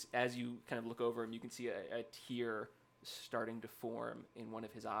you can, as you kind of look over him, you can see a tear starting to form in one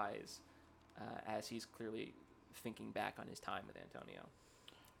of his eyes, as he's clearly thinking back on his time with Antonio.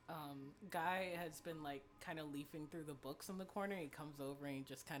 Guy has been like kind of leafing through the books in the corner. He comes over and he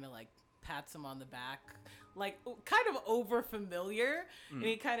just kind of like pats him on the back, like kind of over familiar, and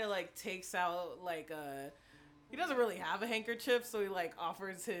he kind of like takes out like he doesn't really have a handkerchief, so he like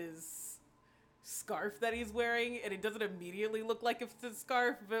offers his scarf that he's wearing, and it doesn't immediately look like it's a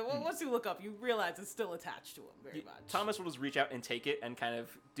scarf, but once you look up, you realize it's still attached to him very much. Thomas will just reach out and take it and kind of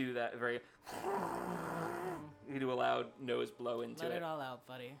do that very you do a loud nose blow into Let it all out,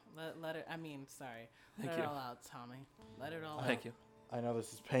 buddy. Let it. I mean, sorry. Let Thank it you. all out, Tommy. Let it all out. Thank you. I know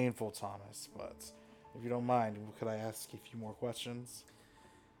this is painful, Thomas, but if you don't mind, could I ask a few more questions?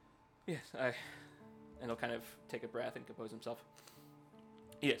 Yes, and he'll kind of take a breath and compose himself.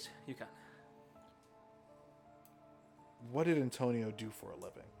 Yes, you can. What did Antonio do for a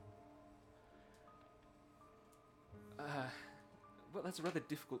living? Well, that's a rather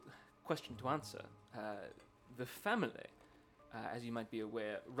difficult question to answer. The family, as you might be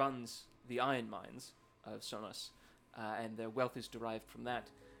aware, runs the iron mines of Sonos, and their wealth is derived from that.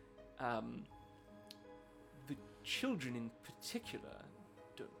 The children in particular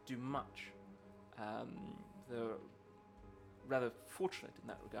don't do much. They're rather fortunate in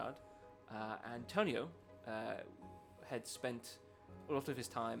that regard. Antonio had spent a lot of his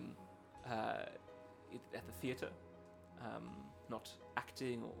time at the theatre, not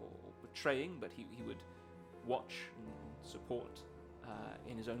acting or portraying, but he would watch and support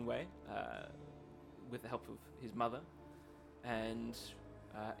in his own way with the help of his mother. And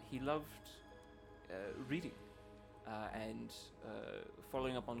he loved reading and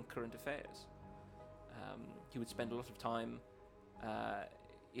following up on current affairs. He would spend a lot of time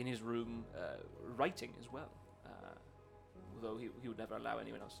in his room writing as well, although he would never allow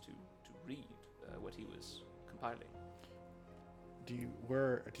anyone else to read what he was compiling. Do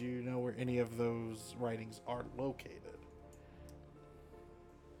you know where any of those writings are located?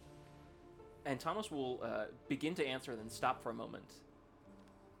 And Thomas will begin to answer, then stop for a moment.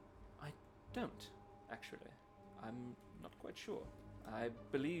 I don't, actually. I'm not quite sure. I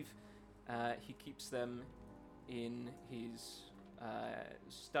believe he keeps them in his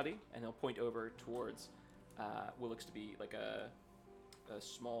study, and he'll point over towards what looks to be like a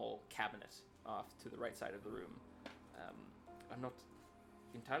small cabinet off to the right side of the room. I'm not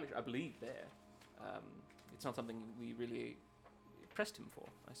entirely sure. I believe there. It's not something we really pressed him for,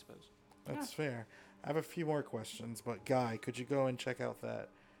 I suppose. That's fair. I have a few more questions, but Guy, could you go and check out that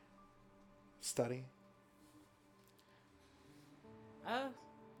study?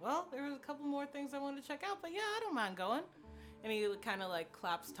 Well, there was a couple more things I wanted to check out, but yeah, I don't mind going. And he kind of like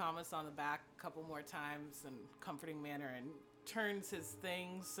claps Thomas on the back a couple more times in a comforting manner and turns his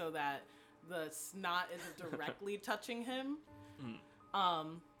thing so that the snot isn't directly touching him.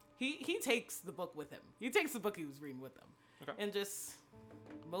 He takes the book with him. He takes the book he was reading with him. Okay. And just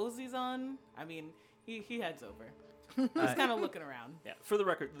moseys on. I mean, he heads over. He's kind of looking around. Yeah. For the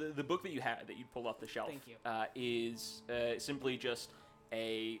record, the book that you had that you pulled off the shelf Thank you. Is simply just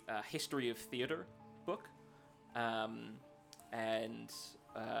a history of theater book, and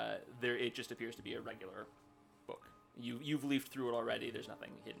there it just appears to be a regular book. You've leafed through it already. There's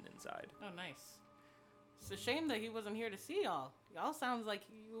nothing hidden inside. Oh, nice. It's a shame that he wasn't here to see y'all. Y'all sounds like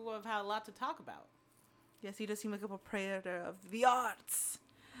you have had a lot to talk about. Yes, he does seem like a proprietor of the arts.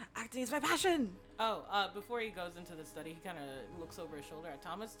 Acting is my passion. Oh, before he goes into the study, he kind of looks over his shoulder at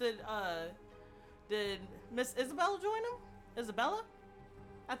Thomas. Did Miss Isabella join him? Isabella?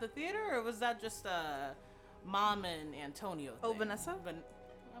 At the theater? Or was that just Mom and Antonio Oh, thing? Vanessa?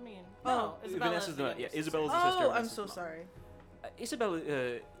 I mean, Oh, no. Isabella's Vanessa's the the younger sister. Isabella's the sister. Oh, of I'm Mrs. so Mom. sorry. Isabella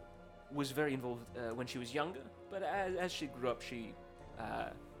was very involved when she was younger, but as she grew up, she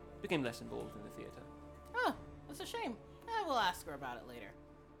became less involved in the theater. Oh, that's a shame. We'll ask her about it later.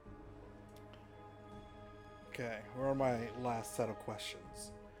 Okay, we're on my last set of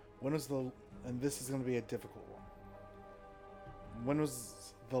questions. And this is going to be a difficult one. When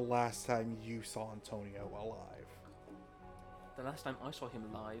was the last time you saw Antonio alive? the last time I saw him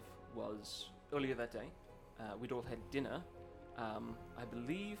live was earlier that day. We'd all had dinner. I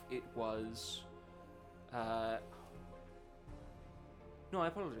believe it was... no, I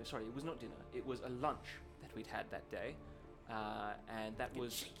apologize. Sorry, it was not dinner. It was a lunch that we'd had that day. And that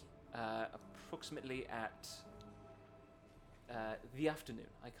was approximately at the afternoon.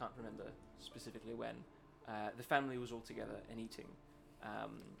 I can't remember specifically when. The family was all together and eating.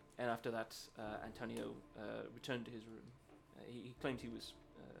 And after that, Antonio returned to his room. He claimed he was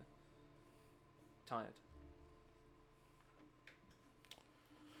tired.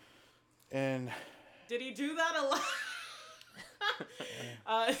 And Did he do that a lot?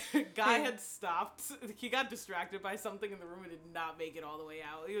 Guy had stopped. He got distracted by something in the room and did not make it all the way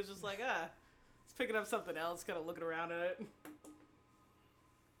out. He was just like, he's picking up something else, kind of looking around at it.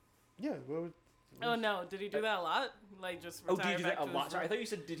 yeah, Oh no, did he do that a lot? Like just Oh, retire did he do back that a to lot? his Sorry, I room? thought you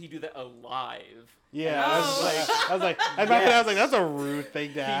said, did he do that alive? yeah. Oh. I was like, that's a rude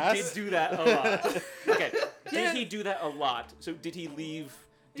thing to ask. He did do that a lot. Okay, did he do that a lot? So did he leave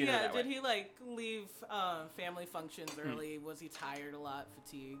dinner Yeah, that way? did he like leave family functions early? Was he tired a lot,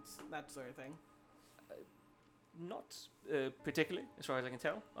 fatigued, that sort of thing? Not particularly, as far as I can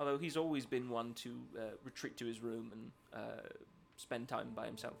tell. Although he's always been one to retreat to his room and spend time by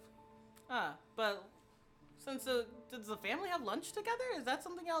himself. But since does the family have lunch together? Is that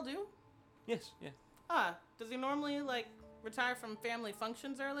something y'all do? Yes, yeah. Does he normally like retire from family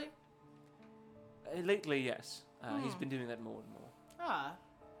functions early? Lately, yes. He's been doing that more and more.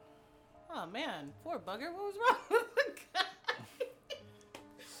 Oh man, poor bugger. What was wrong with the guy?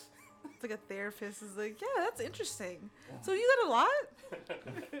 It's like a therapist is like, yeah, that's interesting. So you do that a lot?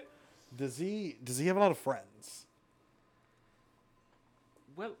 Does he have a lot of friends?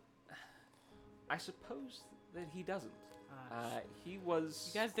 Well, I suppose that he doesn't. He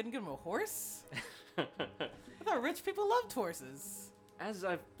was... You guys didn't give him a horse? I thought rich people loved horses. As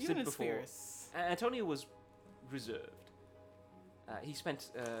I've Even said in before, Spheres. Antonio was reserved. He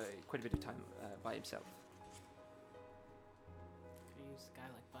spent quite a bit of time by himself. Could use a guy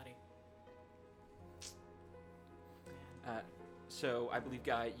like Buddy. So I believe,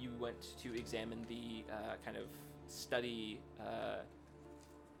 Guy, you went to examine the kind of study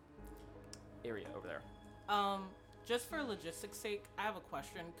area over there. Just for logistics' sake, I have a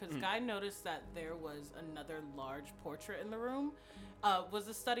question because Guy noticed that there was another large portrait in the room. Was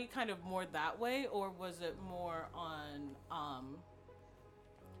the study kind of more that way, or was it more on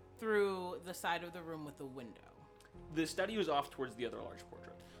through the side of the room with the window? The study was off towards the other large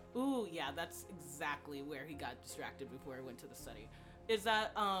portrait. Ooh, yeah, that's exactly where he got distracted before he went to the study. Is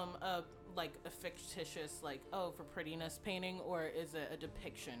that a fictitious for prettiness painting, or is it a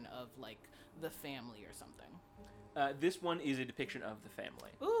depiction of like the family or something? This one is a depiction of the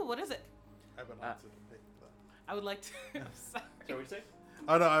family. Ooh, what is it? I would like to depict that. I would like to. I'm sorry. So what you say?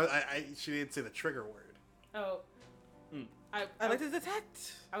 Oh no, she didn't say the trigger word. Oh. I like to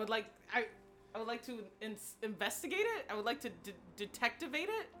detect. I would like to investigate it. I would like to detectivate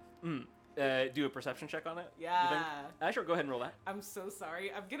it. Do a perception check on it? Yeah. You think? Sure, go ahead and roll that. I'm so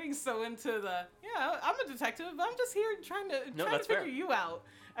sorry. I'm getting so into I'm a detective. I'm just here trying to that's figure fair. you out.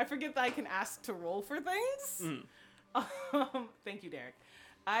 I forget that I can ask to roll for things. Thank you, Derek.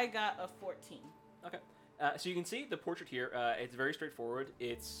 I got a 14. Okay. So you can see the portrait here. It's very straightforward.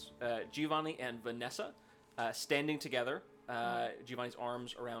 It's Giovanni and Vanessa standing together. Giovanni's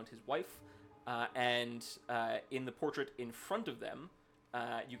arms around his wife. And in the portrait in front of them,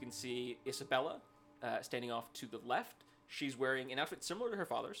 you can see Isabella standing off to the left. She's wearing an outfit similar to her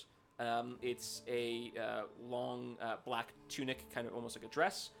father's. It's a long black tunic, kind of almost like a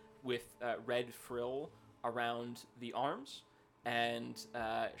dress, with red frill around the arms. And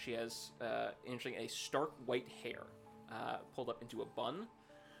she has, interesting, a stark white hair pulled up into a bun.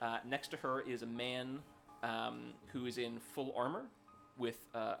 Next to her is a man who is in full armor with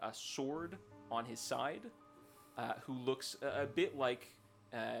a sword on his side, who looks a bit like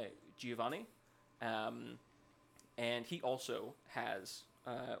Giovanni. And he also has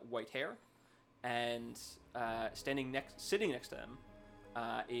white hair. And sitting next to them,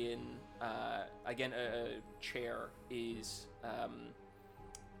 in again a chair, is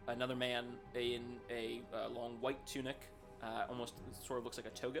another man in a long white tunic, almost sort of looks like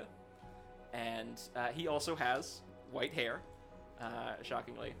a toga, and he also has white hair,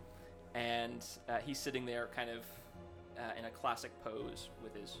 shockingly, and he's sitting there kind of in a classic pose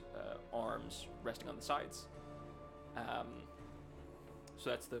with his arms resting on the sides. So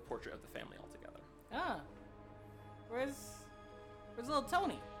that's the portrait of the family altogether. Where's little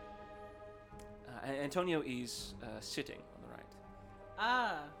Tony? Antonio is sitting on the right.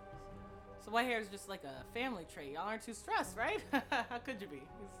 So white hair is just like a family trait. Y'all aren't too stressed, right? How could you be?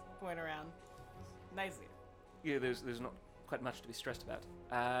 He's going around. Nice here. Yeah, there's not quite much to be stressed about.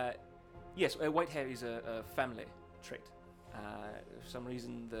 Yes, white hair is a family trait. For some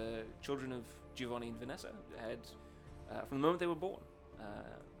reason, the children of Giovanni and Vanessa had, from the moment they were born,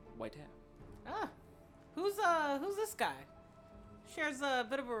 white hair. Ah, who's this guy? Shares a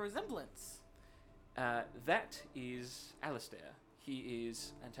bit of a resemblance. That is Alistair. He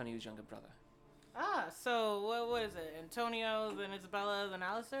is Antonio's younger brother. Ah, so what is it? Antonio, then Isabella, then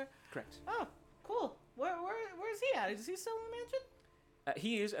Alistair? Correct. Oh, cool. Where's he at? Is he still in the mansion?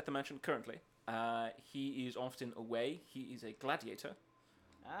 He is at the mansion currently. He is often away. He is a gladiator.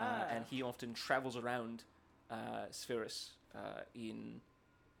 And he often travels around Spherus in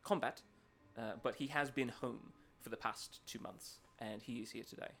combat. But he has been home for the past 2 months, and he is here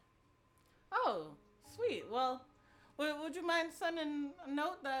today. Oh, sweet. Well, would you mind sending a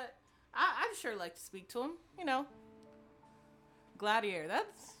note that I'd sure like to speak to him? You know, gladiator.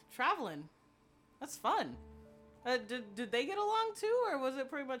 That's traveling. That's fun. Did they get along too, or was it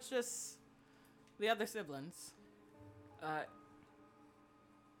pretty much just the other siblings?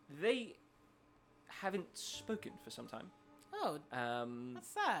 They haven't spoken for some time. Oh, that's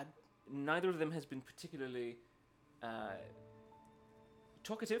sad. Neither of them has been particularly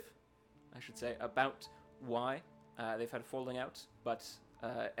talkative, I should say, about why they've had a falling out. But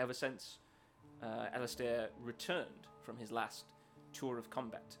ever since Alistair returned from his last tour of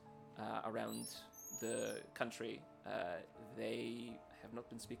combat around the country, they have not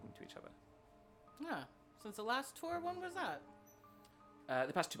been speaking to each other. Yeah. Since the last tour, when was that?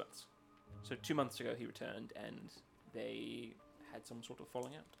 The past 2 months. So 2 months ago he returned, and they had some sort of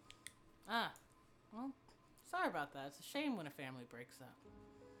falling out. Ah, well, sorry about that. It's a shame when a family breaks up.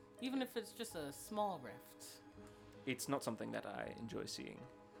 Even if it's just a small rift. It's not something that I enjoy seeing.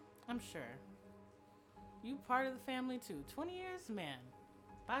 I'm sure. You part of the family too. 20 years? Man.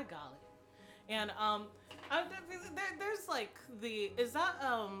 By golly. And, there's like is that,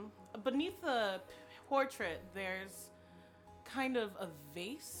 beneath the portrait, there's kind of a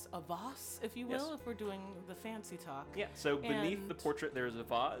vase, a vase, if you will, Yes. if we're doing the fancy talk. Yeah, so beneath the And- portrait there is a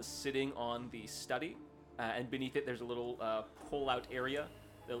vase sitting on the study, and beneath it there's a little pull-out area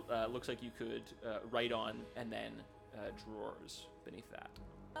that looks like you could write on, and then drawers beneath that.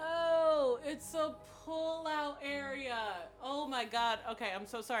 Oh, it's a pull-out area. Oh my god. Okay, I'm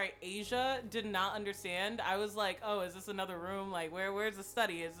so sorry. Asia did not understand. I was like, oh, is this another room? Like, where's the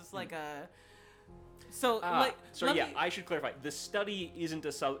study? Is this like a... So, like... So let yeah, me- I should clarify. The study isn't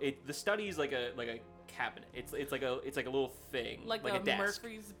a the study is like a cabinet. It's like a little thing, like a a desk.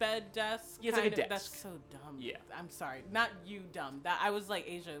 Murphy's bed desk. Yeah, it's like a kind of. That's desk. so dumb. Yeah. I'm sorry. Not you dumb. That I was like,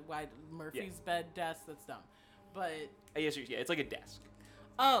 Asia, why Murphy's bed desk? That's dumb. But... Yes, yeah, it's like a desk.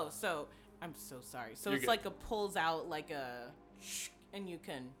 Oh, so... I'm so sorry. So You're it's good. like a pulls out like a... and you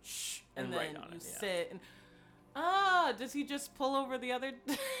can... and And then write on you it, yeah. sit and... Ah, does he just pull over the other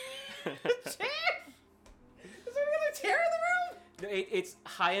chair? Is there another chair in the room? It's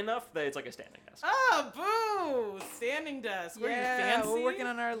high enough that it's like a standing desk. Oh, boo! Standing desk. Were you fancy? we're working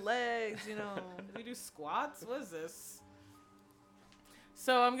on our legs, you know. We do squats? What is this?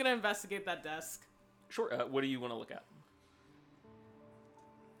 So I'm gonna investigate that desk. Sure. What do you want to look at?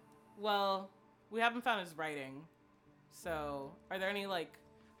 Well, we haven't found his writing. So, are there any, like,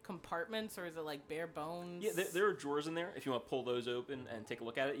 compartments, or is it, like, bare bones? Yeah, there are drawers in there. If you want to pull those open and take a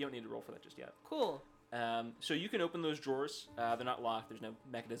look at it, you don't need to roll for that just yet. Cool. So you can open those drawers. They're not locked. There's no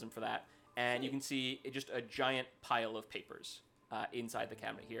mechanism for that. And you can see just a giant pile of papers inside the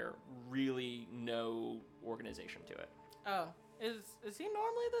cabinet here. Really no organization to it. Oh, is he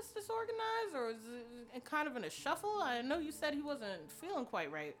normally this disorganized, or is it kind of in a shuffle? I know you said he wasn't feeling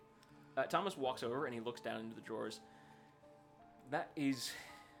quite right. Thomas walks over and he looks down into the drawers. That is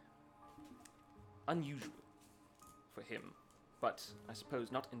unusual for him, but I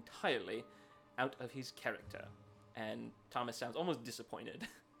suppose not entirely out of his character. And Thomas sounds almost disappointed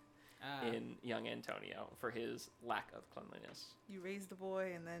in young Antonio for his lack of cleanliness. You raise the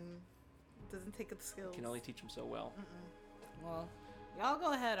boy and then doesn't take the skills. Can only teach him so well. Well, y'all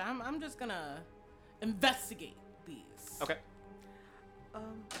go ahead. I'm just gonna investigate these. Okay.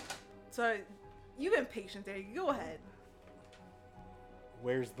 Sorry, you've been patient there. You go ahead.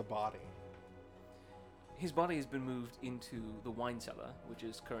 Where's the body? His body has been moved into the wine cellar, which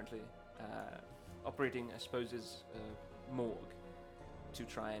is currently operating, I suppose, as a morgue to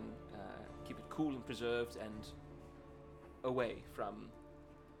try and keep it cool and preserved and away from...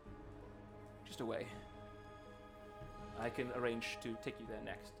 just away. I can arrange to take you there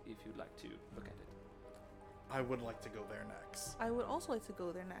next if you'd like to look at it. I would like to go there next. I would also like to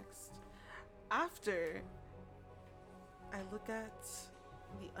go there next. after I look at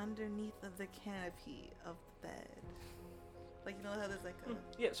the underneath of the canopy of the bed. Like, you know how there's like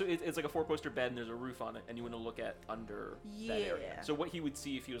a... Yeah, so it's like a 4-poster bed and there's a roof on it, and you want to look at under that area. Yeah. So what he would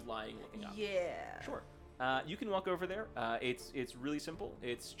see if he was lying looking up. Yeah. Sure. You can walk over there. It's really simple.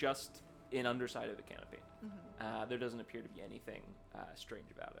 It's just an underside of the canopy. There doesn't appear to be anything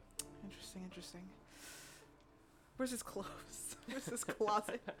strange about it. Interesting. Where's his clothes? Where's his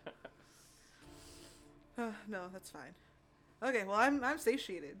closet? No, that's fine. Okay, well, I'm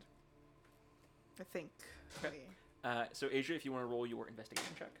satiated. I think. Okay. So Asia, if you want to roll your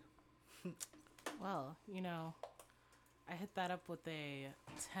investigation check. Well, I hit that up with a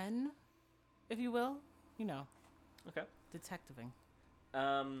 10, if you will. Okay. Detectiving.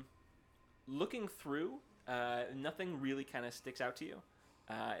 Looking through, nothing really kind of sticks out to you.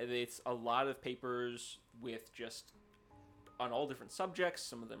 It's a lot of papers with just on all different subjects.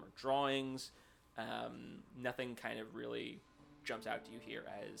 Some of them are drawings. Nothing kind of really jumps out to you here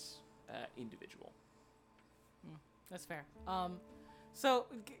as individual. That's fair. So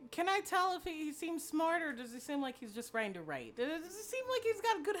can I tell if he seems smart, or does he seem like he's just trying to write? Does it seem like he's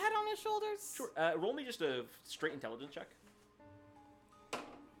got a good head on his shoulders? Sure. Roll me just a straight intelligence check.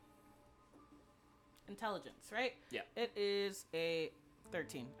 Intelligence, right? Yeah. It is a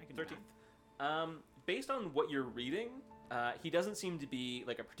 13. I can do 13. math. Based on what you're reading, he doesn't seem to be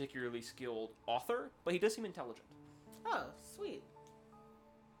like a particularly skilled author, but he does seem intelligent. Oh, sweet.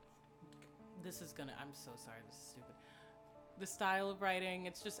 I'm so sorry, this is stupid. The style of writing,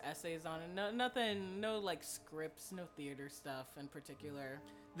 it's just essays on it. Nothing, no like scripts, no theater stuff in particular.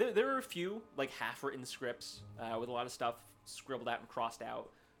 There are a few like half-written scripts with a lot of stuff scribbled out and crossed out,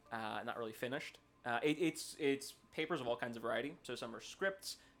 not really finished. It's papers of all kinds of variety. So some are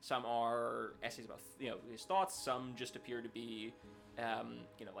scripts, some are essays about his thoughts, some just appear to be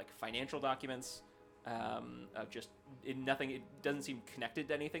like financial documents of just nothing. It doesn't seem connected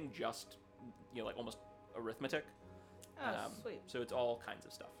to anything. Just like almost arithmetic. Oh, sweet. So it's all kinds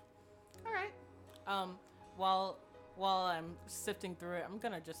of stuff. All right. While I'm sifting through it, I'm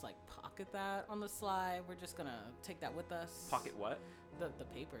gonna just like pocket that on the sly. We're just gonna take that with us. Pocket what? The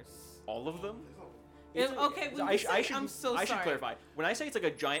papers. All of them? Okay, when you say, I'm so I sorry. should clarify. When I say it's like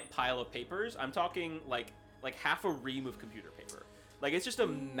a giant pile of papers, I'm talking like half a ream of computer paper. Like it's just a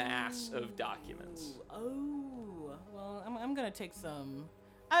mass of documents. Oh, well, I'm gonna take some.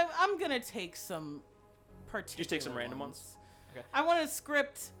 I'm gonna take some particular. Just take some random ones. Okay. I want a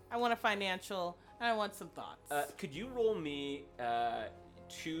script. I want a financial. And I want some thoughts. Could you roll me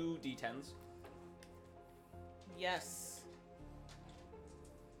 2 d10s? Yes.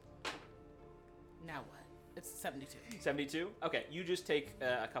 Now what? It's 72. 72? Okay, you just take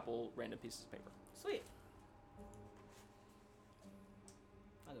a couple random pieces of paper. Sweet.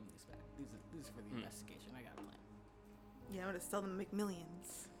 I'll give them these back. These are for the investigation. I got a plan. Yeah, I'm gonna sell them to make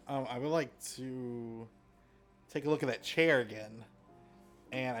millions. I would like to take a look at that chair again.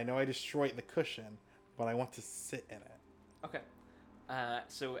 And I know I destroyed the cushion, but I want to sit in it. Okay.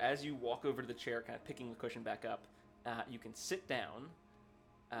 So as you walk over to the chair, kind of picking the cushion back up, you can sit down,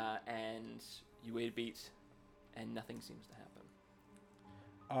 and you wait a beat, and nothing seems to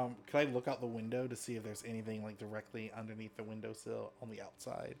happen. Could I look out the window to see if there's anything like directly underneath the windowsill on the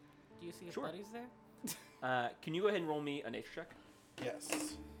outside? Do you see if Sure. Buddy's there? Can you go ahead and roll me a nature check?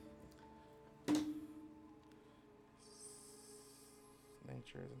 Yes.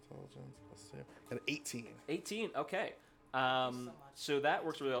 Nature's intelligence +2. Got an 18. 18. Okay. So that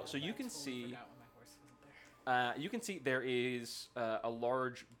works really well. So you can see. You can see there is a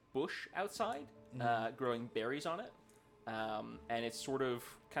large bush outside, growing berries on it, and it's sort of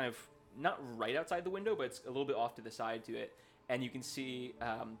kind of not right outside the window, but it's a little bit off to the side to it. And you can see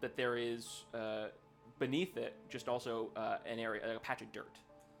that there is beneath it just also an area, a patch of dirt,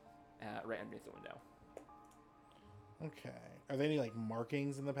 right underneath the window. Okay. Are there any like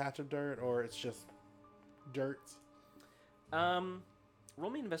markings in the patch of dirt, or it's just dirt? Roll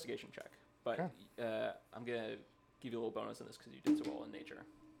me an investigation check, but Okay. I'm gonna give you a little bonus on this because you did so well in nature.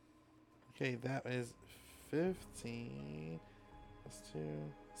 Okay, that is 15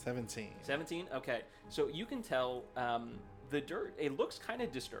 +2, 17. 17. Okay, so you can tell the dirt. It looks kind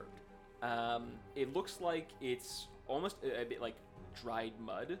of disturbed. It looks like it's almost a bit like dried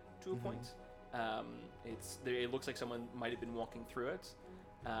mud to a point. It looks like someone might have been walking through it,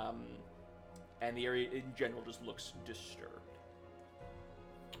 and the area in general just looks disturbed.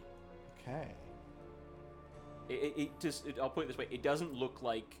 Okay. I'll put it this way: it doesn't look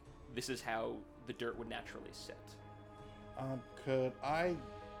like this is how the dirt would naturally sit. Could I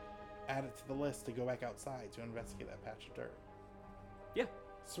add it to the list to go back outside to investigate that patch of dirt? Yeah.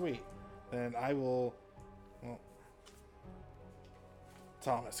 Sweet. then I will. Well,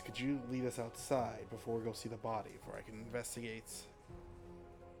 Thomas, could you lead us outside before we go see the body, before I can investigate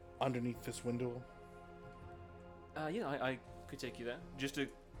underneath this window? Yeah, I could take you there. Just to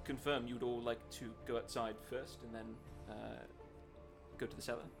confirm, you'd all like to go outside first and then go to the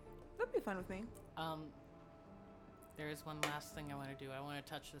cellar? That'd be fine with me. There is one last thing I want to do. I want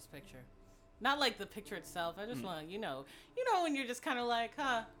to touch this picture. Not like the picture itself. I just want to, you know when you're just kind of like,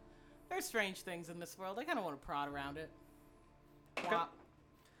 huh, there's strange things in this world. I kind of want to prod around it. Okay.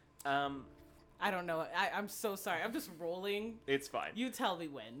 I don't know. I'm so sorry. I'm just rolling. It's fine. You tell me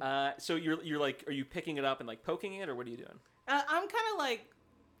when. So you're like, are you picking it up and like poking it, or what are you doing? I'm kind of like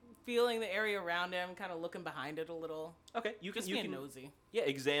feeling the area around him, kind of looking behind it a little. Okay, you can Just being nosy. Yeah,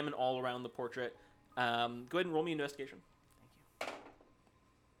 examine all around the portrait. Go ahead and roll me an investigation. Thank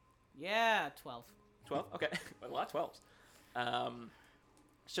you. Yeah, 12. 12? Okay. A lot of 12s.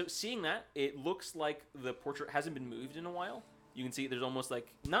 So seeing that, it looks like the portrait hasn't been moved in a while. You can see there's almost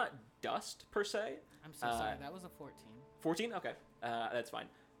like, not dust per se. I'm so sorry. That was a 14. 14? Okay. That's fine.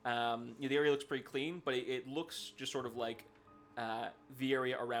 The area looks pretty clean, but it looks just sort of like the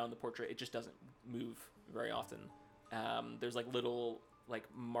area around the portrait. It just doesn't move very often. There's like little like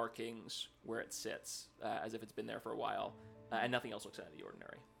markings where it sits, as if it's been there for a while, and nothing else looks out of the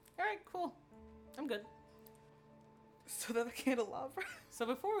ordinary. All right, cool. I'm good. So that the candelabra. So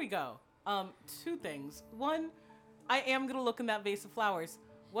before we go, two things. One, I am going to look in that vase of flowers.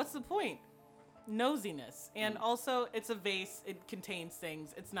 What's the point? Nosiness. And also, it's a vase. It contains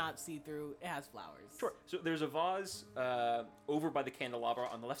things. It's not see-through. It has flowers. Sure. So there's a vase over by the candelabra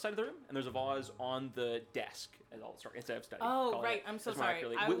on the left side of the room, and there's a vase on the desk instead of study. Oh, right. I'm so sorry.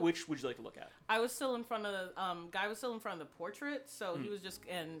 Which would you like to look at? I was still in front of the guy was still in front of the portrait, so he was just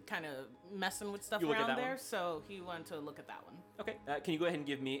kind of messing with stuff around there. So he wanted to look at that one. Okay. Can you go ahead and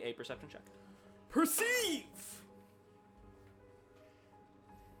give me a perception check? Perceive.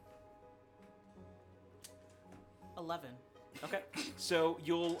 11. Okay, so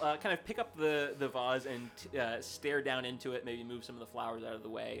you'll kind of pick up the vase and stare down into it, maybe move some of the flowers out of the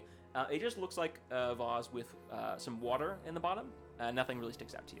way. It just looks like a vase with some water in the bottom. Nothing really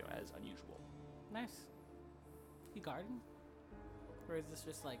sticks out to you as unusual. Nice. You garden? Or is this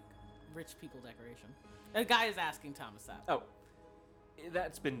just like rich people decoration? A guy is asking Thomas that. Oh,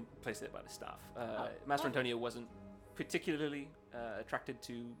 that's been placed there by the staff. Master Antonio wasn't particularly attracted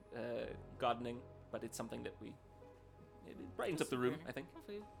to gardening, but it's something that it brightens up the room, I think.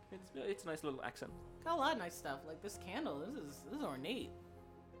 It's a nice little accent. Got a lot of nice stuff. Like this candle. This is ornate.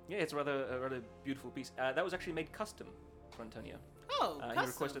 Yeah, it's a rather beautiful piece. That was actually made custom for Antonio. Oh, custom. He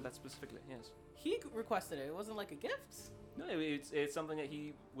requested that specifically. Yes. He requested it. It wasn't like a gift. No, it's something that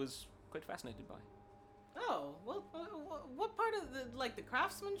he was quite fascinated by. Oh, well, what part of the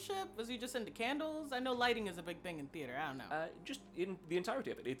craftsmanship? Was he just into candles? I know lighting is a big thing in theater. I don't know. Just in the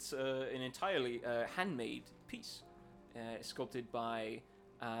entirety of it. It's an entirely handmade piece. Sculpted by,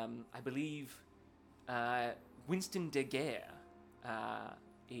 I believe, Winston de Guerre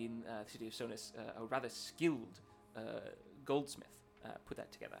in the city of Sonus, a rather skilled goldsmith, put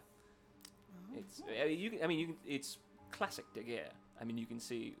that together. It's, it's classic de Guerre. I mean, you can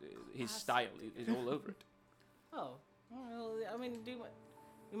see his style is all over it. Oh, well, I mean, do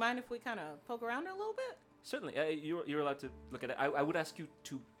you mind if we kind of poke around it a little bit? Certainly, you're allowed to look at it. I would ask you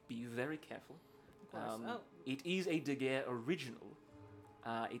to be very careful. Of course. It is a De Guerre original.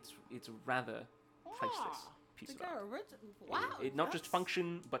 It's a rather priceless piece of art. Wow. Not just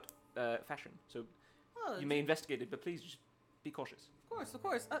function, but fashion. So you may investigate it, but please just be cautious. Of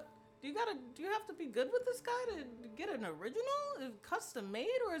course. Do you have to be good with this guy to get an original, custom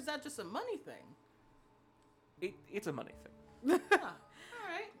made, or is that just a money thing? It's a money thing. All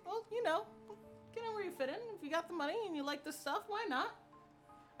right. Well, get in where you fit in. If you got the money and you like this stuff, why not?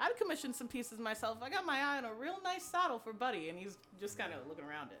 I'd commission some pieces myself. I got my eye on a real nice saddle for Buddy, and he's just kind of looking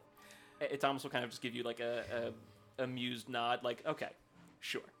around it. Thomas will kind of just give you like a amused nod, like, okay,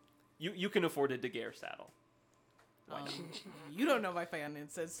 sure. You can afford a De Guerre saddle. You don't know my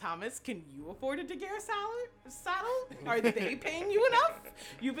finances, Thomas. Can you afford a De Guerre saddle? Are they paying you enough?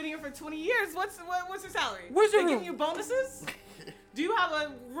 You've been here for 20 years. What's your salary? Where's your They room? giving you bonuses? Do you have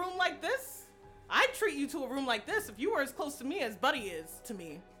a room like this? I'd treat you to a room like this if you were as close to me as Buddy is to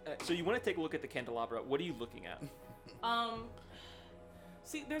me. So you want to take a look at the candelabra. What are you looking at?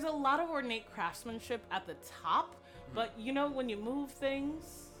 See, there's a lot of ornate craftsmanship at the top, but when you move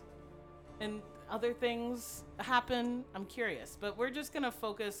things and other things happen, I'm curious. But we're just gonna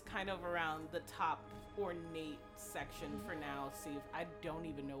focus kind of around the top ornate section for now. See if I don't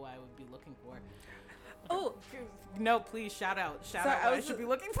even know what I would be looking for. Oh, no, please, shout out Sorry, what I should be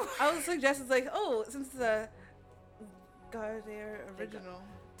looking for. I was suggesting like, oh, since it's a Gardere original.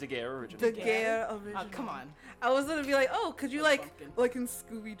 Daguerre original. Daguerre original. Oh, come on. I was gonna be like, oh, could you So like pumpkin. like in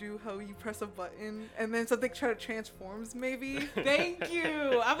Scooby Doo how you press a button and then something try to transforms maybe? Thank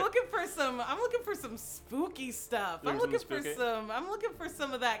you. I'm looking for some spooky stuff. I'm looking for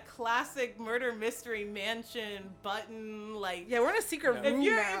some of that classic murder mystery mansion button like. Yeah, we're in a secret If room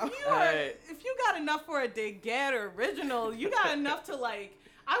you're now. if you got enough for a Daguerre original, you got enough to like.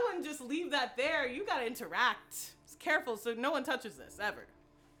 I wouldn't just leave that there. You gotta interact. Just careful so no one touches this ever.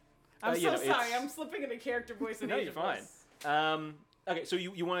 I'm so sorry. it's- I'm slipping into character voice and No, Asia you're fine. voice. Okay, so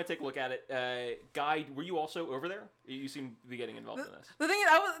you want to take a look at it. Guy, were you also over there? You seem to be getting involved in this. The thing is,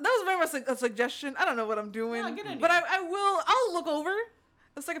 that was very much a suggestion. I don't know what I'm doing, No, get in but here. I'll look over.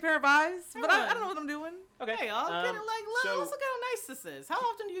 It's like a pair of eyes, but I don't know what I'm doing. Okay. Hey, I'll get it so- let's look at how nice this is. How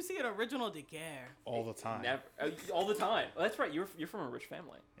often do you see an original Daguerre? All the time. Never, all the time. Oh, that's right. You're from a rich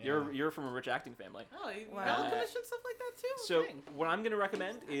family. You're from a rich acting family. Oh, you Wow. medal commission stuff like that too. So Dang. what I'm going to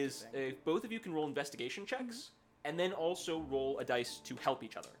recommend is if both of you can roll investigation checks, and then also roll a dice to help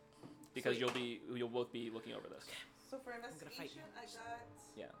each other, because you'll both be looking over this. So for fight investigation, I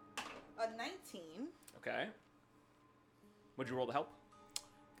Yeah. got a 19. Okay. What'd you roll to help?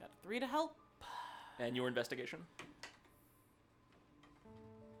 Got a 3 to help. And your investigation?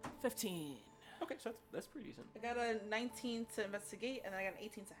 15. Okay, so that's pretty decent. I got a 19 to investigate, and I got an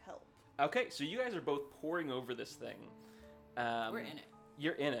 18 to help. Okay, so you guys are both poring over this thing. We're in it.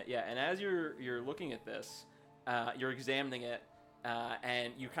 You're in it, yeah. And as you're looking at this, you're examining it,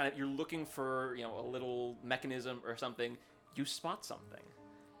 and you're looking for a little mechanism or something. You spot something.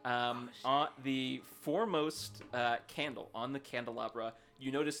 On the foremost candle on the candelabra,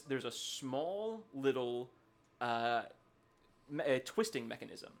 you notice there's a small little twisting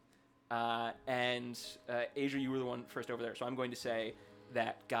mechanism. And Asia, you were the one first over there, so I'm going to say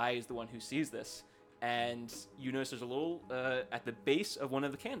that Guy is the one who sees this. And you notice there's a little, at the base of one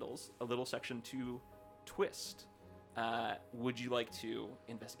of the candles, a little section to twist. Would you like to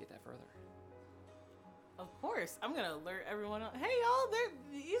investigate that further? Of course. I'm going to alert everyone. Hey, y'all,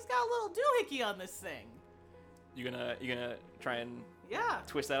 he's got a little doohickey on this thing. You gonna try and Yeah.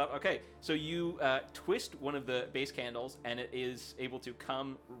 twist that up? Okay, so you twist one of the base candles, and it is able to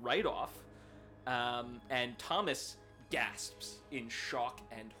come right off. And Thomas gasps in shock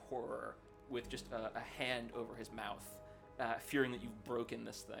and horror with just a hand over his mouth, fearing that you've broken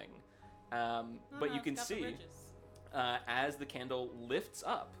this thing. But you can see, as the candle lifts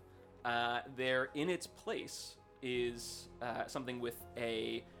up, there in its place is something with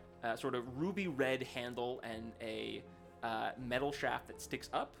a sort of ruby red handle and a metal shaft that sticks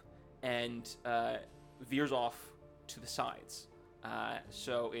up and veers off to the sides.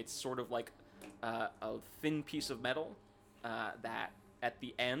 So it's sort of like a thin piece of metal that at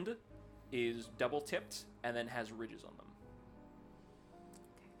the end is double tipped and then has ridges on them.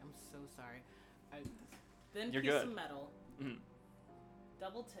 Okay, I'm so sorry. Thin You're piece good. of metal. Mhm.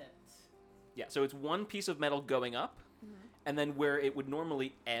 Double tipped. Yeah, so it's one piece of metal going up, and then where it would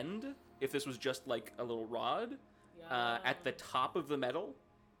normally end, if this was just like a little rod, at the top of the metal,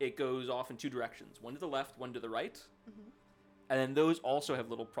 it goes off in two directions, one to the left, one to the right. And then those also have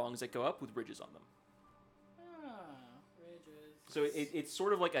little prongs that go up with ridges on them. Ridges. So it's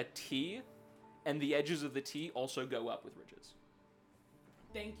sort of like a T, and the edges of the T also go up with ridges.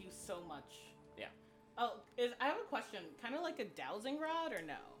 Thank you so much. Yeah. Oh, I have a question. Kind of like a dowsing rod or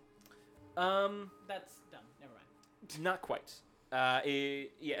no? That's dumb. Never mind. Not quite.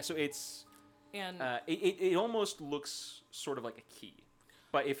 Yeah, so it's And it almost looks sort of like a key,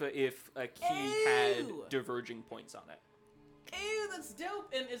 but if a key had Ew. diverging points on it. ew, that's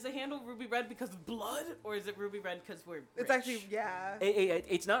dope. And is the handle ruby red because of blood, or is it ruby red because we're rich? It's actually, yeah.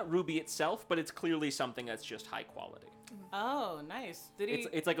 It's not ruby itself, but it's clearly something that's just high quality. Oh, nice. Did he?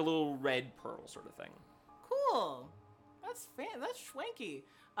 It's like a little red pearl sort of thing. Cool. That's That's schwanky.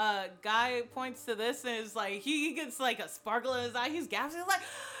 Guy points to this and is like, he gets like a sparkle in his eye. He's gasping. He's like,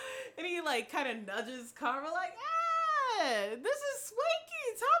 and he like kind of nudges Karma like, this is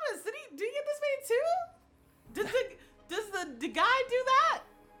swanky. Thomas, do you get this made too? Does the guy do that?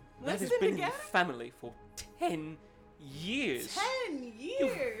 That has Winston been in the together? family for 10 years. 10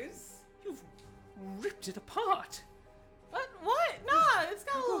 years. You've ripped it apart. What? Nah, it's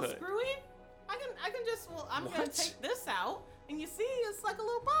got a little Good. screwy. I can just, I'm gonna What? take this out, and you see, it's like a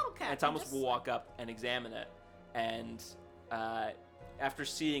little bottle cap. And Thomas will walk up and examine it, and after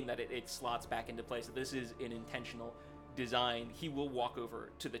seeing that it slots back into place, that this is an intentional design, he will walk over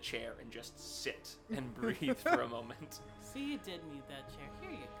to the chair and just sit and breathe for a moment. See, you did need that chair.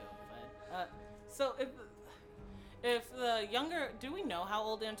 Here you go, bud. So if the younger, do we know how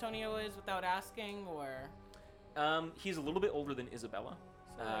old Antonio is without asking, or? He's a little bit older than Isabella.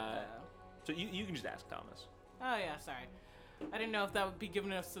 So, like, So you can just ask Thomas. oh yeah, sorry. I didn't know if that would be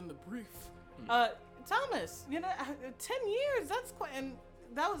given us in the brief. Thomas, 10 years, that's quite, and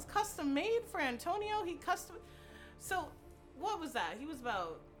that was custom made for Antonio. So what was that? He was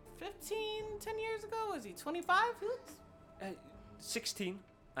about 10 years ago? Was he 25? 16.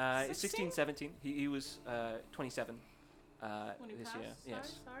 16? 16, 17. He was 27 When he this passed? year.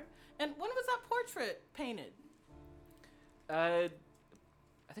 Yes. Sorry. And when was that portrait painted? I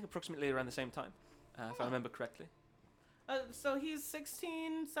think approximately around the same time, if I remember correctly. So he's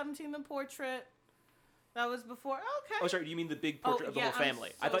 16, 17, the portrait. That was before. Okay. Oh, sorry. Do you mean the big portrait of the whole I'm family?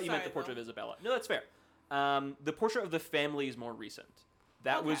 I so thought you meant the sorry, portrait though. of Isabella. No, that's fair. The portrait of the family is more recent.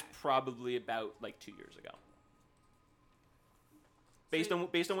 That was Okay. probably about like 2 years ago. Based on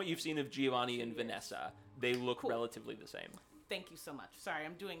what you've seen of Giovanni and Vanessa, they look Cool. relatively the same. Thank you so much. Sorry,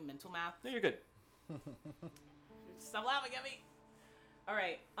 I'm doing mental math. No, you're good. Stop laughing at me. All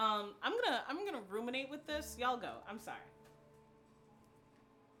right. I'm gonna ruminate with this. Y'all go. I'm sorry.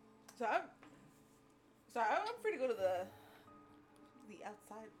 So I'm free to go to the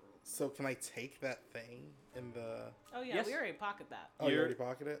outside room. So can I take that thing in the? Oh yeah, Yes. we already pocketed that. Oh, you You're- already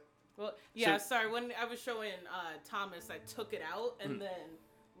pocketed it. Well, yeah. So- Sorry. When I was showing Thomas, I took it out and then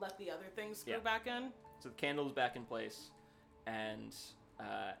let the other things screw Yeah. back in. So the candle's back in place, and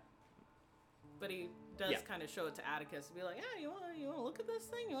But he does Yeah. kind of show it to Atticus and be like, "Yeah, you want to look at this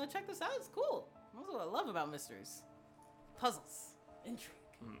thing? You want to check this out? It's cool. That's what I love about mysteries, puzzles, intrigue."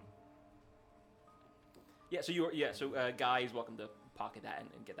 yeah. So Guy is welcome to pocket that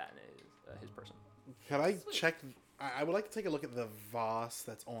and get that in his person. Can I Sweet. check? I would like to take a look at the vase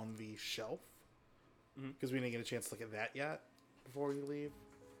that's on the shelf because we didn't get a chance to look at that yet before we leave.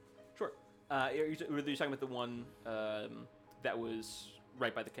 Sure. You're talking about the one that was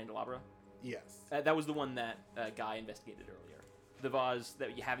right by the candelabra? Yes. That was the one that Guy investigated earlier. The vase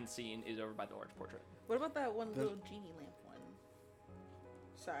that you haven't seen is over by the large portrait. What about that one little genie lamp one?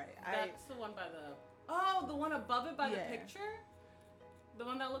 Sorry, That's the one by the one above it by the Yeah. picture. The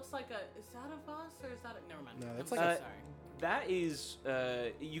one that looks like is that a vase or is that never mind. No, that's I'm like so a- sorry. That is,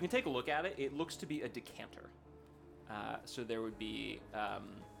 you can take a look at it. It looks to be a decanter. So there would be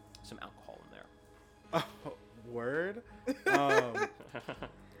some alcohol in there. Oh, word.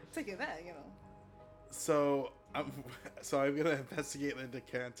 taking that, So I'm gonna investigate the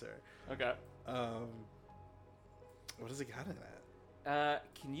decanter. Okay. What does it got in that?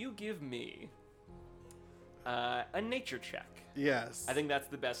 Can you give me a nature check? Yes. I think that's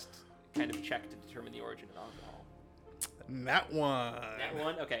the best kind of check to determine the origin of alcohol. that one. That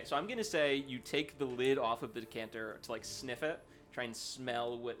one? Okay, so I'm going to say you take the lid off of the decanter to, like, sniff it, try and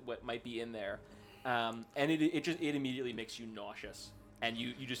smell what might be in there. And it immediately makes you nauseous. And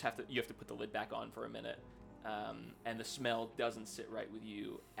you have to put the lid back on for a minute. And the smell doesn't sit right with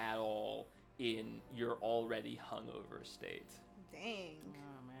you at all in your already hungover state. Dang.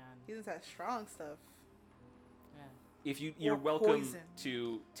 Oh man. He just has strong stuff. Yeah. You're welcome poison.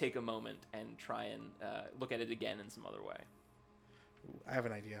 to take a moment and try and look at it again in some other way. Ooh, I have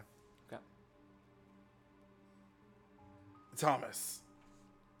an idea. Okay. Thomas,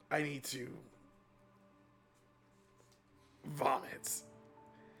 I need to vomit.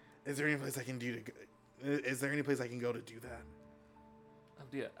 Is there any place I can go to do that? Oh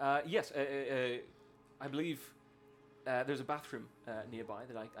dear. Yes. I believe there's a bathroom nearby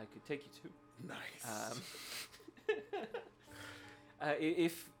that I could take you to. Nice.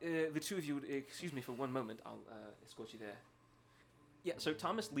 If the two of you would excuse me for one moment, I'll escort you there. Yeah, so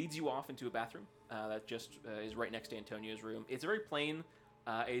Thomas leads you off into a bathroom that just is right next to Antonio's room. It's very plain.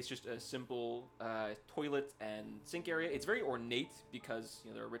 It's just a simple toilet and sink area. It's very ornate because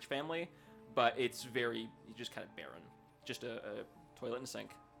they're a rich family, but it's very just kind of barren. Just a toilet and a sink.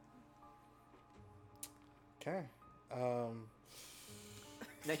 Okay. Now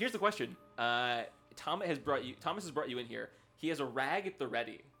here's the question. Thomas has brought you in here. He has a rag at the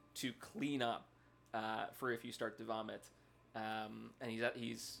ready to clean up for if you start to vomit, and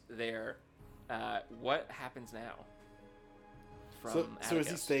he's there. What happens now? So is he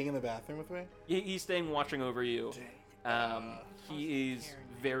Atticus? staying in the bathroom with me? He's staying watching over you. Dang. He is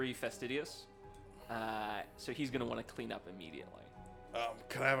very fastidious, so he's gonna want to clean up immediately.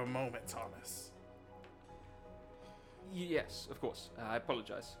 Can I have a moment, Thomas? Yes, of course. I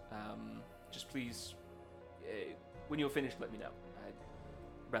apologize. Just please, when you're finished, let me know. I'd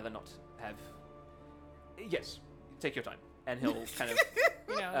rather not have. Yes, take your time, and he'll kind of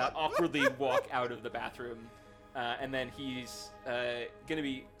awkwardly walk out of the bathroom, and then he's gonna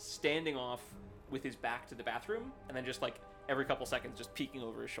be standing off with his back to the bathroom, and then just like every couple seconds just peeking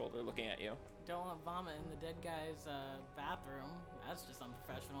over his shoulder looking at you. Don't want vomit in the dead guy's bathroom. That's just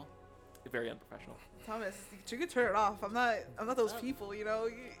unprofessional. Very unprofessional. Thomas, you can turn it off. I'm not those people, you know.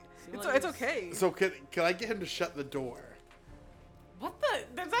 It's okay. So can I get him to shut the door? What the?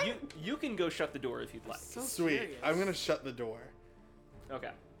 Does that? You can go shut the door if you'd like. So Sweet. curious. I'm gonna shut the door.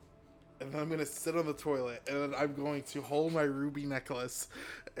 Okay. And then I'm gonna sit on the toilet, and then I'm going to hold my ruby necklace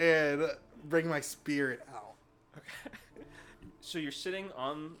and bring my spirit out. Okay. So you're sitting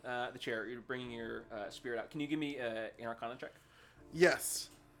on the chair. You're bringing your spirit out. Can you give me an Arcana check? Yes.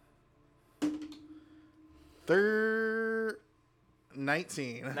 19.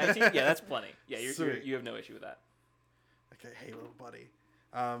 19? Yeah, that's plenty. Yeah, Sweet. you have no issue with that. Okay, hey little buddy.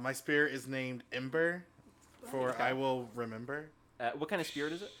 My spirit is named Ember, for Okay. I will remember. What kind of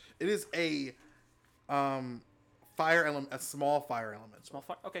spirit is it? It is a fire element, a small fire element. Small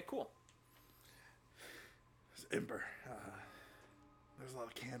fire. Okay, cool. It's Ember. There's a lot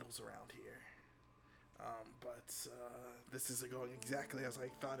of candles around here, but this isn't going exactly as I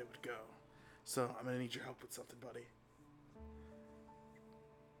thought it would go. So I'm gonna need your help with something, buddy.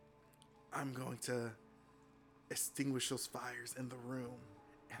 I'm going to extinguish those fires in the room,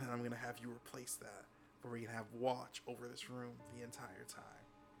 and then I'm going to have you replace that, where we can have watch over this room the entire time.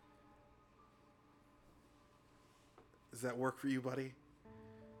 Does that work for you, buddy?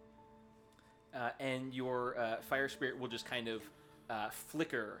 And your fire spirit will just kind of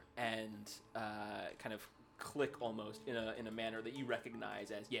flicker and kind of click almost in a manner that you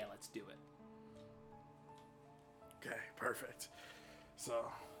recognize as, yeah, let's do it. Okay, perfect. So,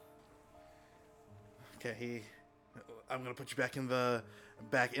 okay, I'm gonna put you back in the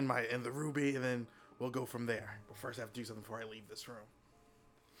ruby, and then we'll go from there. But first, I have to do something before I leave this room.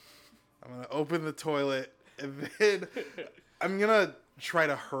 I'm gonna open the toilet, and then I'm gonna try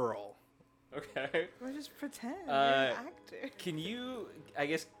to hurl. Okay. Or just pretend you're an actor. Can you, I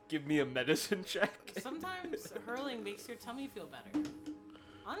guess, give me a medicine check? Sometimes hurling makes your tummy feel better.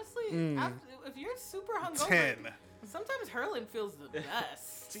 Honestly, if you're super hungover, 10. sometimes hurling feels the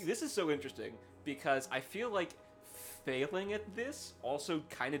best. See, this is so interesting because I feel like failing at this also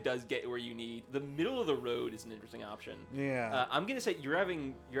kind of does get where you need. The middle of the road is an interesting option. Yeah. I'm gonna say you're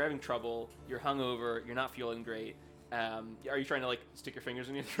having trouble. You're hungover. You're not feeling great. Are you trying to like stick your fingers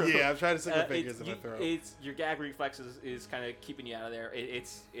in your throat? Yeah, I'm trying to stick my fingers in my throat. It's your gag reflex is kind of keeping you out of there.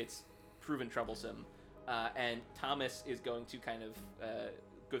 It's proven troublesome. And Thomas is going to kind of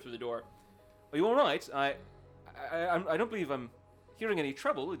go through the door. Are you all right? I don't believe I'm hearing any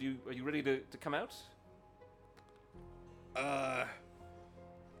trouble. Are you ready to come out?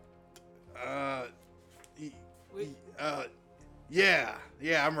 Yeah,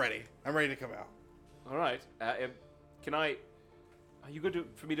 I'm ready. I'm ready to come out. All right. Can I? Are you good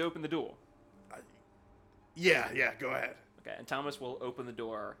for me to open the door? Yeah, go ahead. Okay. And Thomas will open the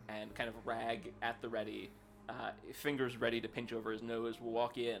door and kind of rag at the ready, fingers ready to pinch over his nose. Will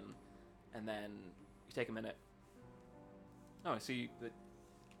walk in, and then you take a minute. Oh, I see that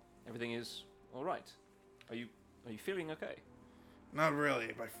everything is all right. Are you feeling okay? Not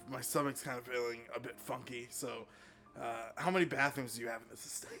really. My stomach's kind of feeling a bit funky. So, how many bathrooms do you have in this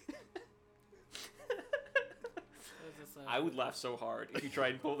estate? I would laugh so hard if you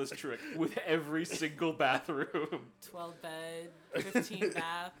tried and pull this trick with every single bathroom. 12 bed, 15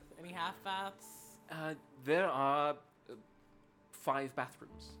 bath, any half baths? There are 5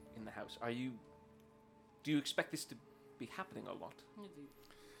 bathrooms in the house. Do you expect this to be happening a lot?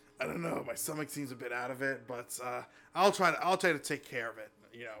 I don't know. My stomach seems a bit out of it, but I'll try to take care of it.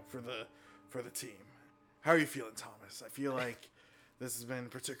 For the team. How are you feeling, Thomas? I feel like this has been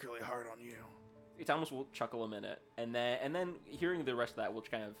particularly hard on you. Thomas will chuckle a minute, and then hearing the rest of that, we'll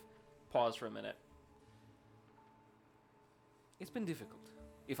kind of pause for a minute. It's been difficult,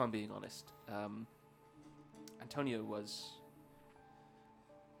 if I'm being honest. Antonio was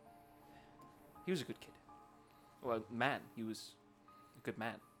a good kid. Well, man, he was a good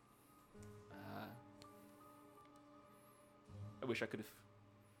man. I wish I could have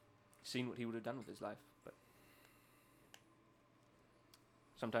seen what he would have done with his life, but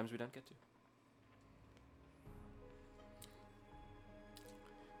sometimes we don't get to.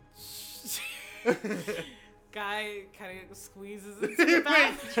 Guy kind of squeezes into the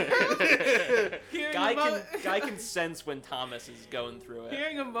bathroom. Guy can sense when Thomas is going through it.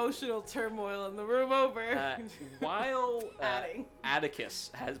 Hearing emotional turmoil in the room over. While Adding.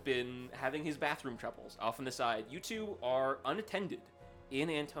 Atticus has been having his bathroom troubles off on the side, you two are unattended in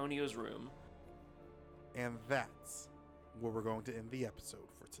Antonio's room. And that's where we're going to end the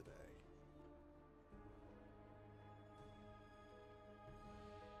episode for today.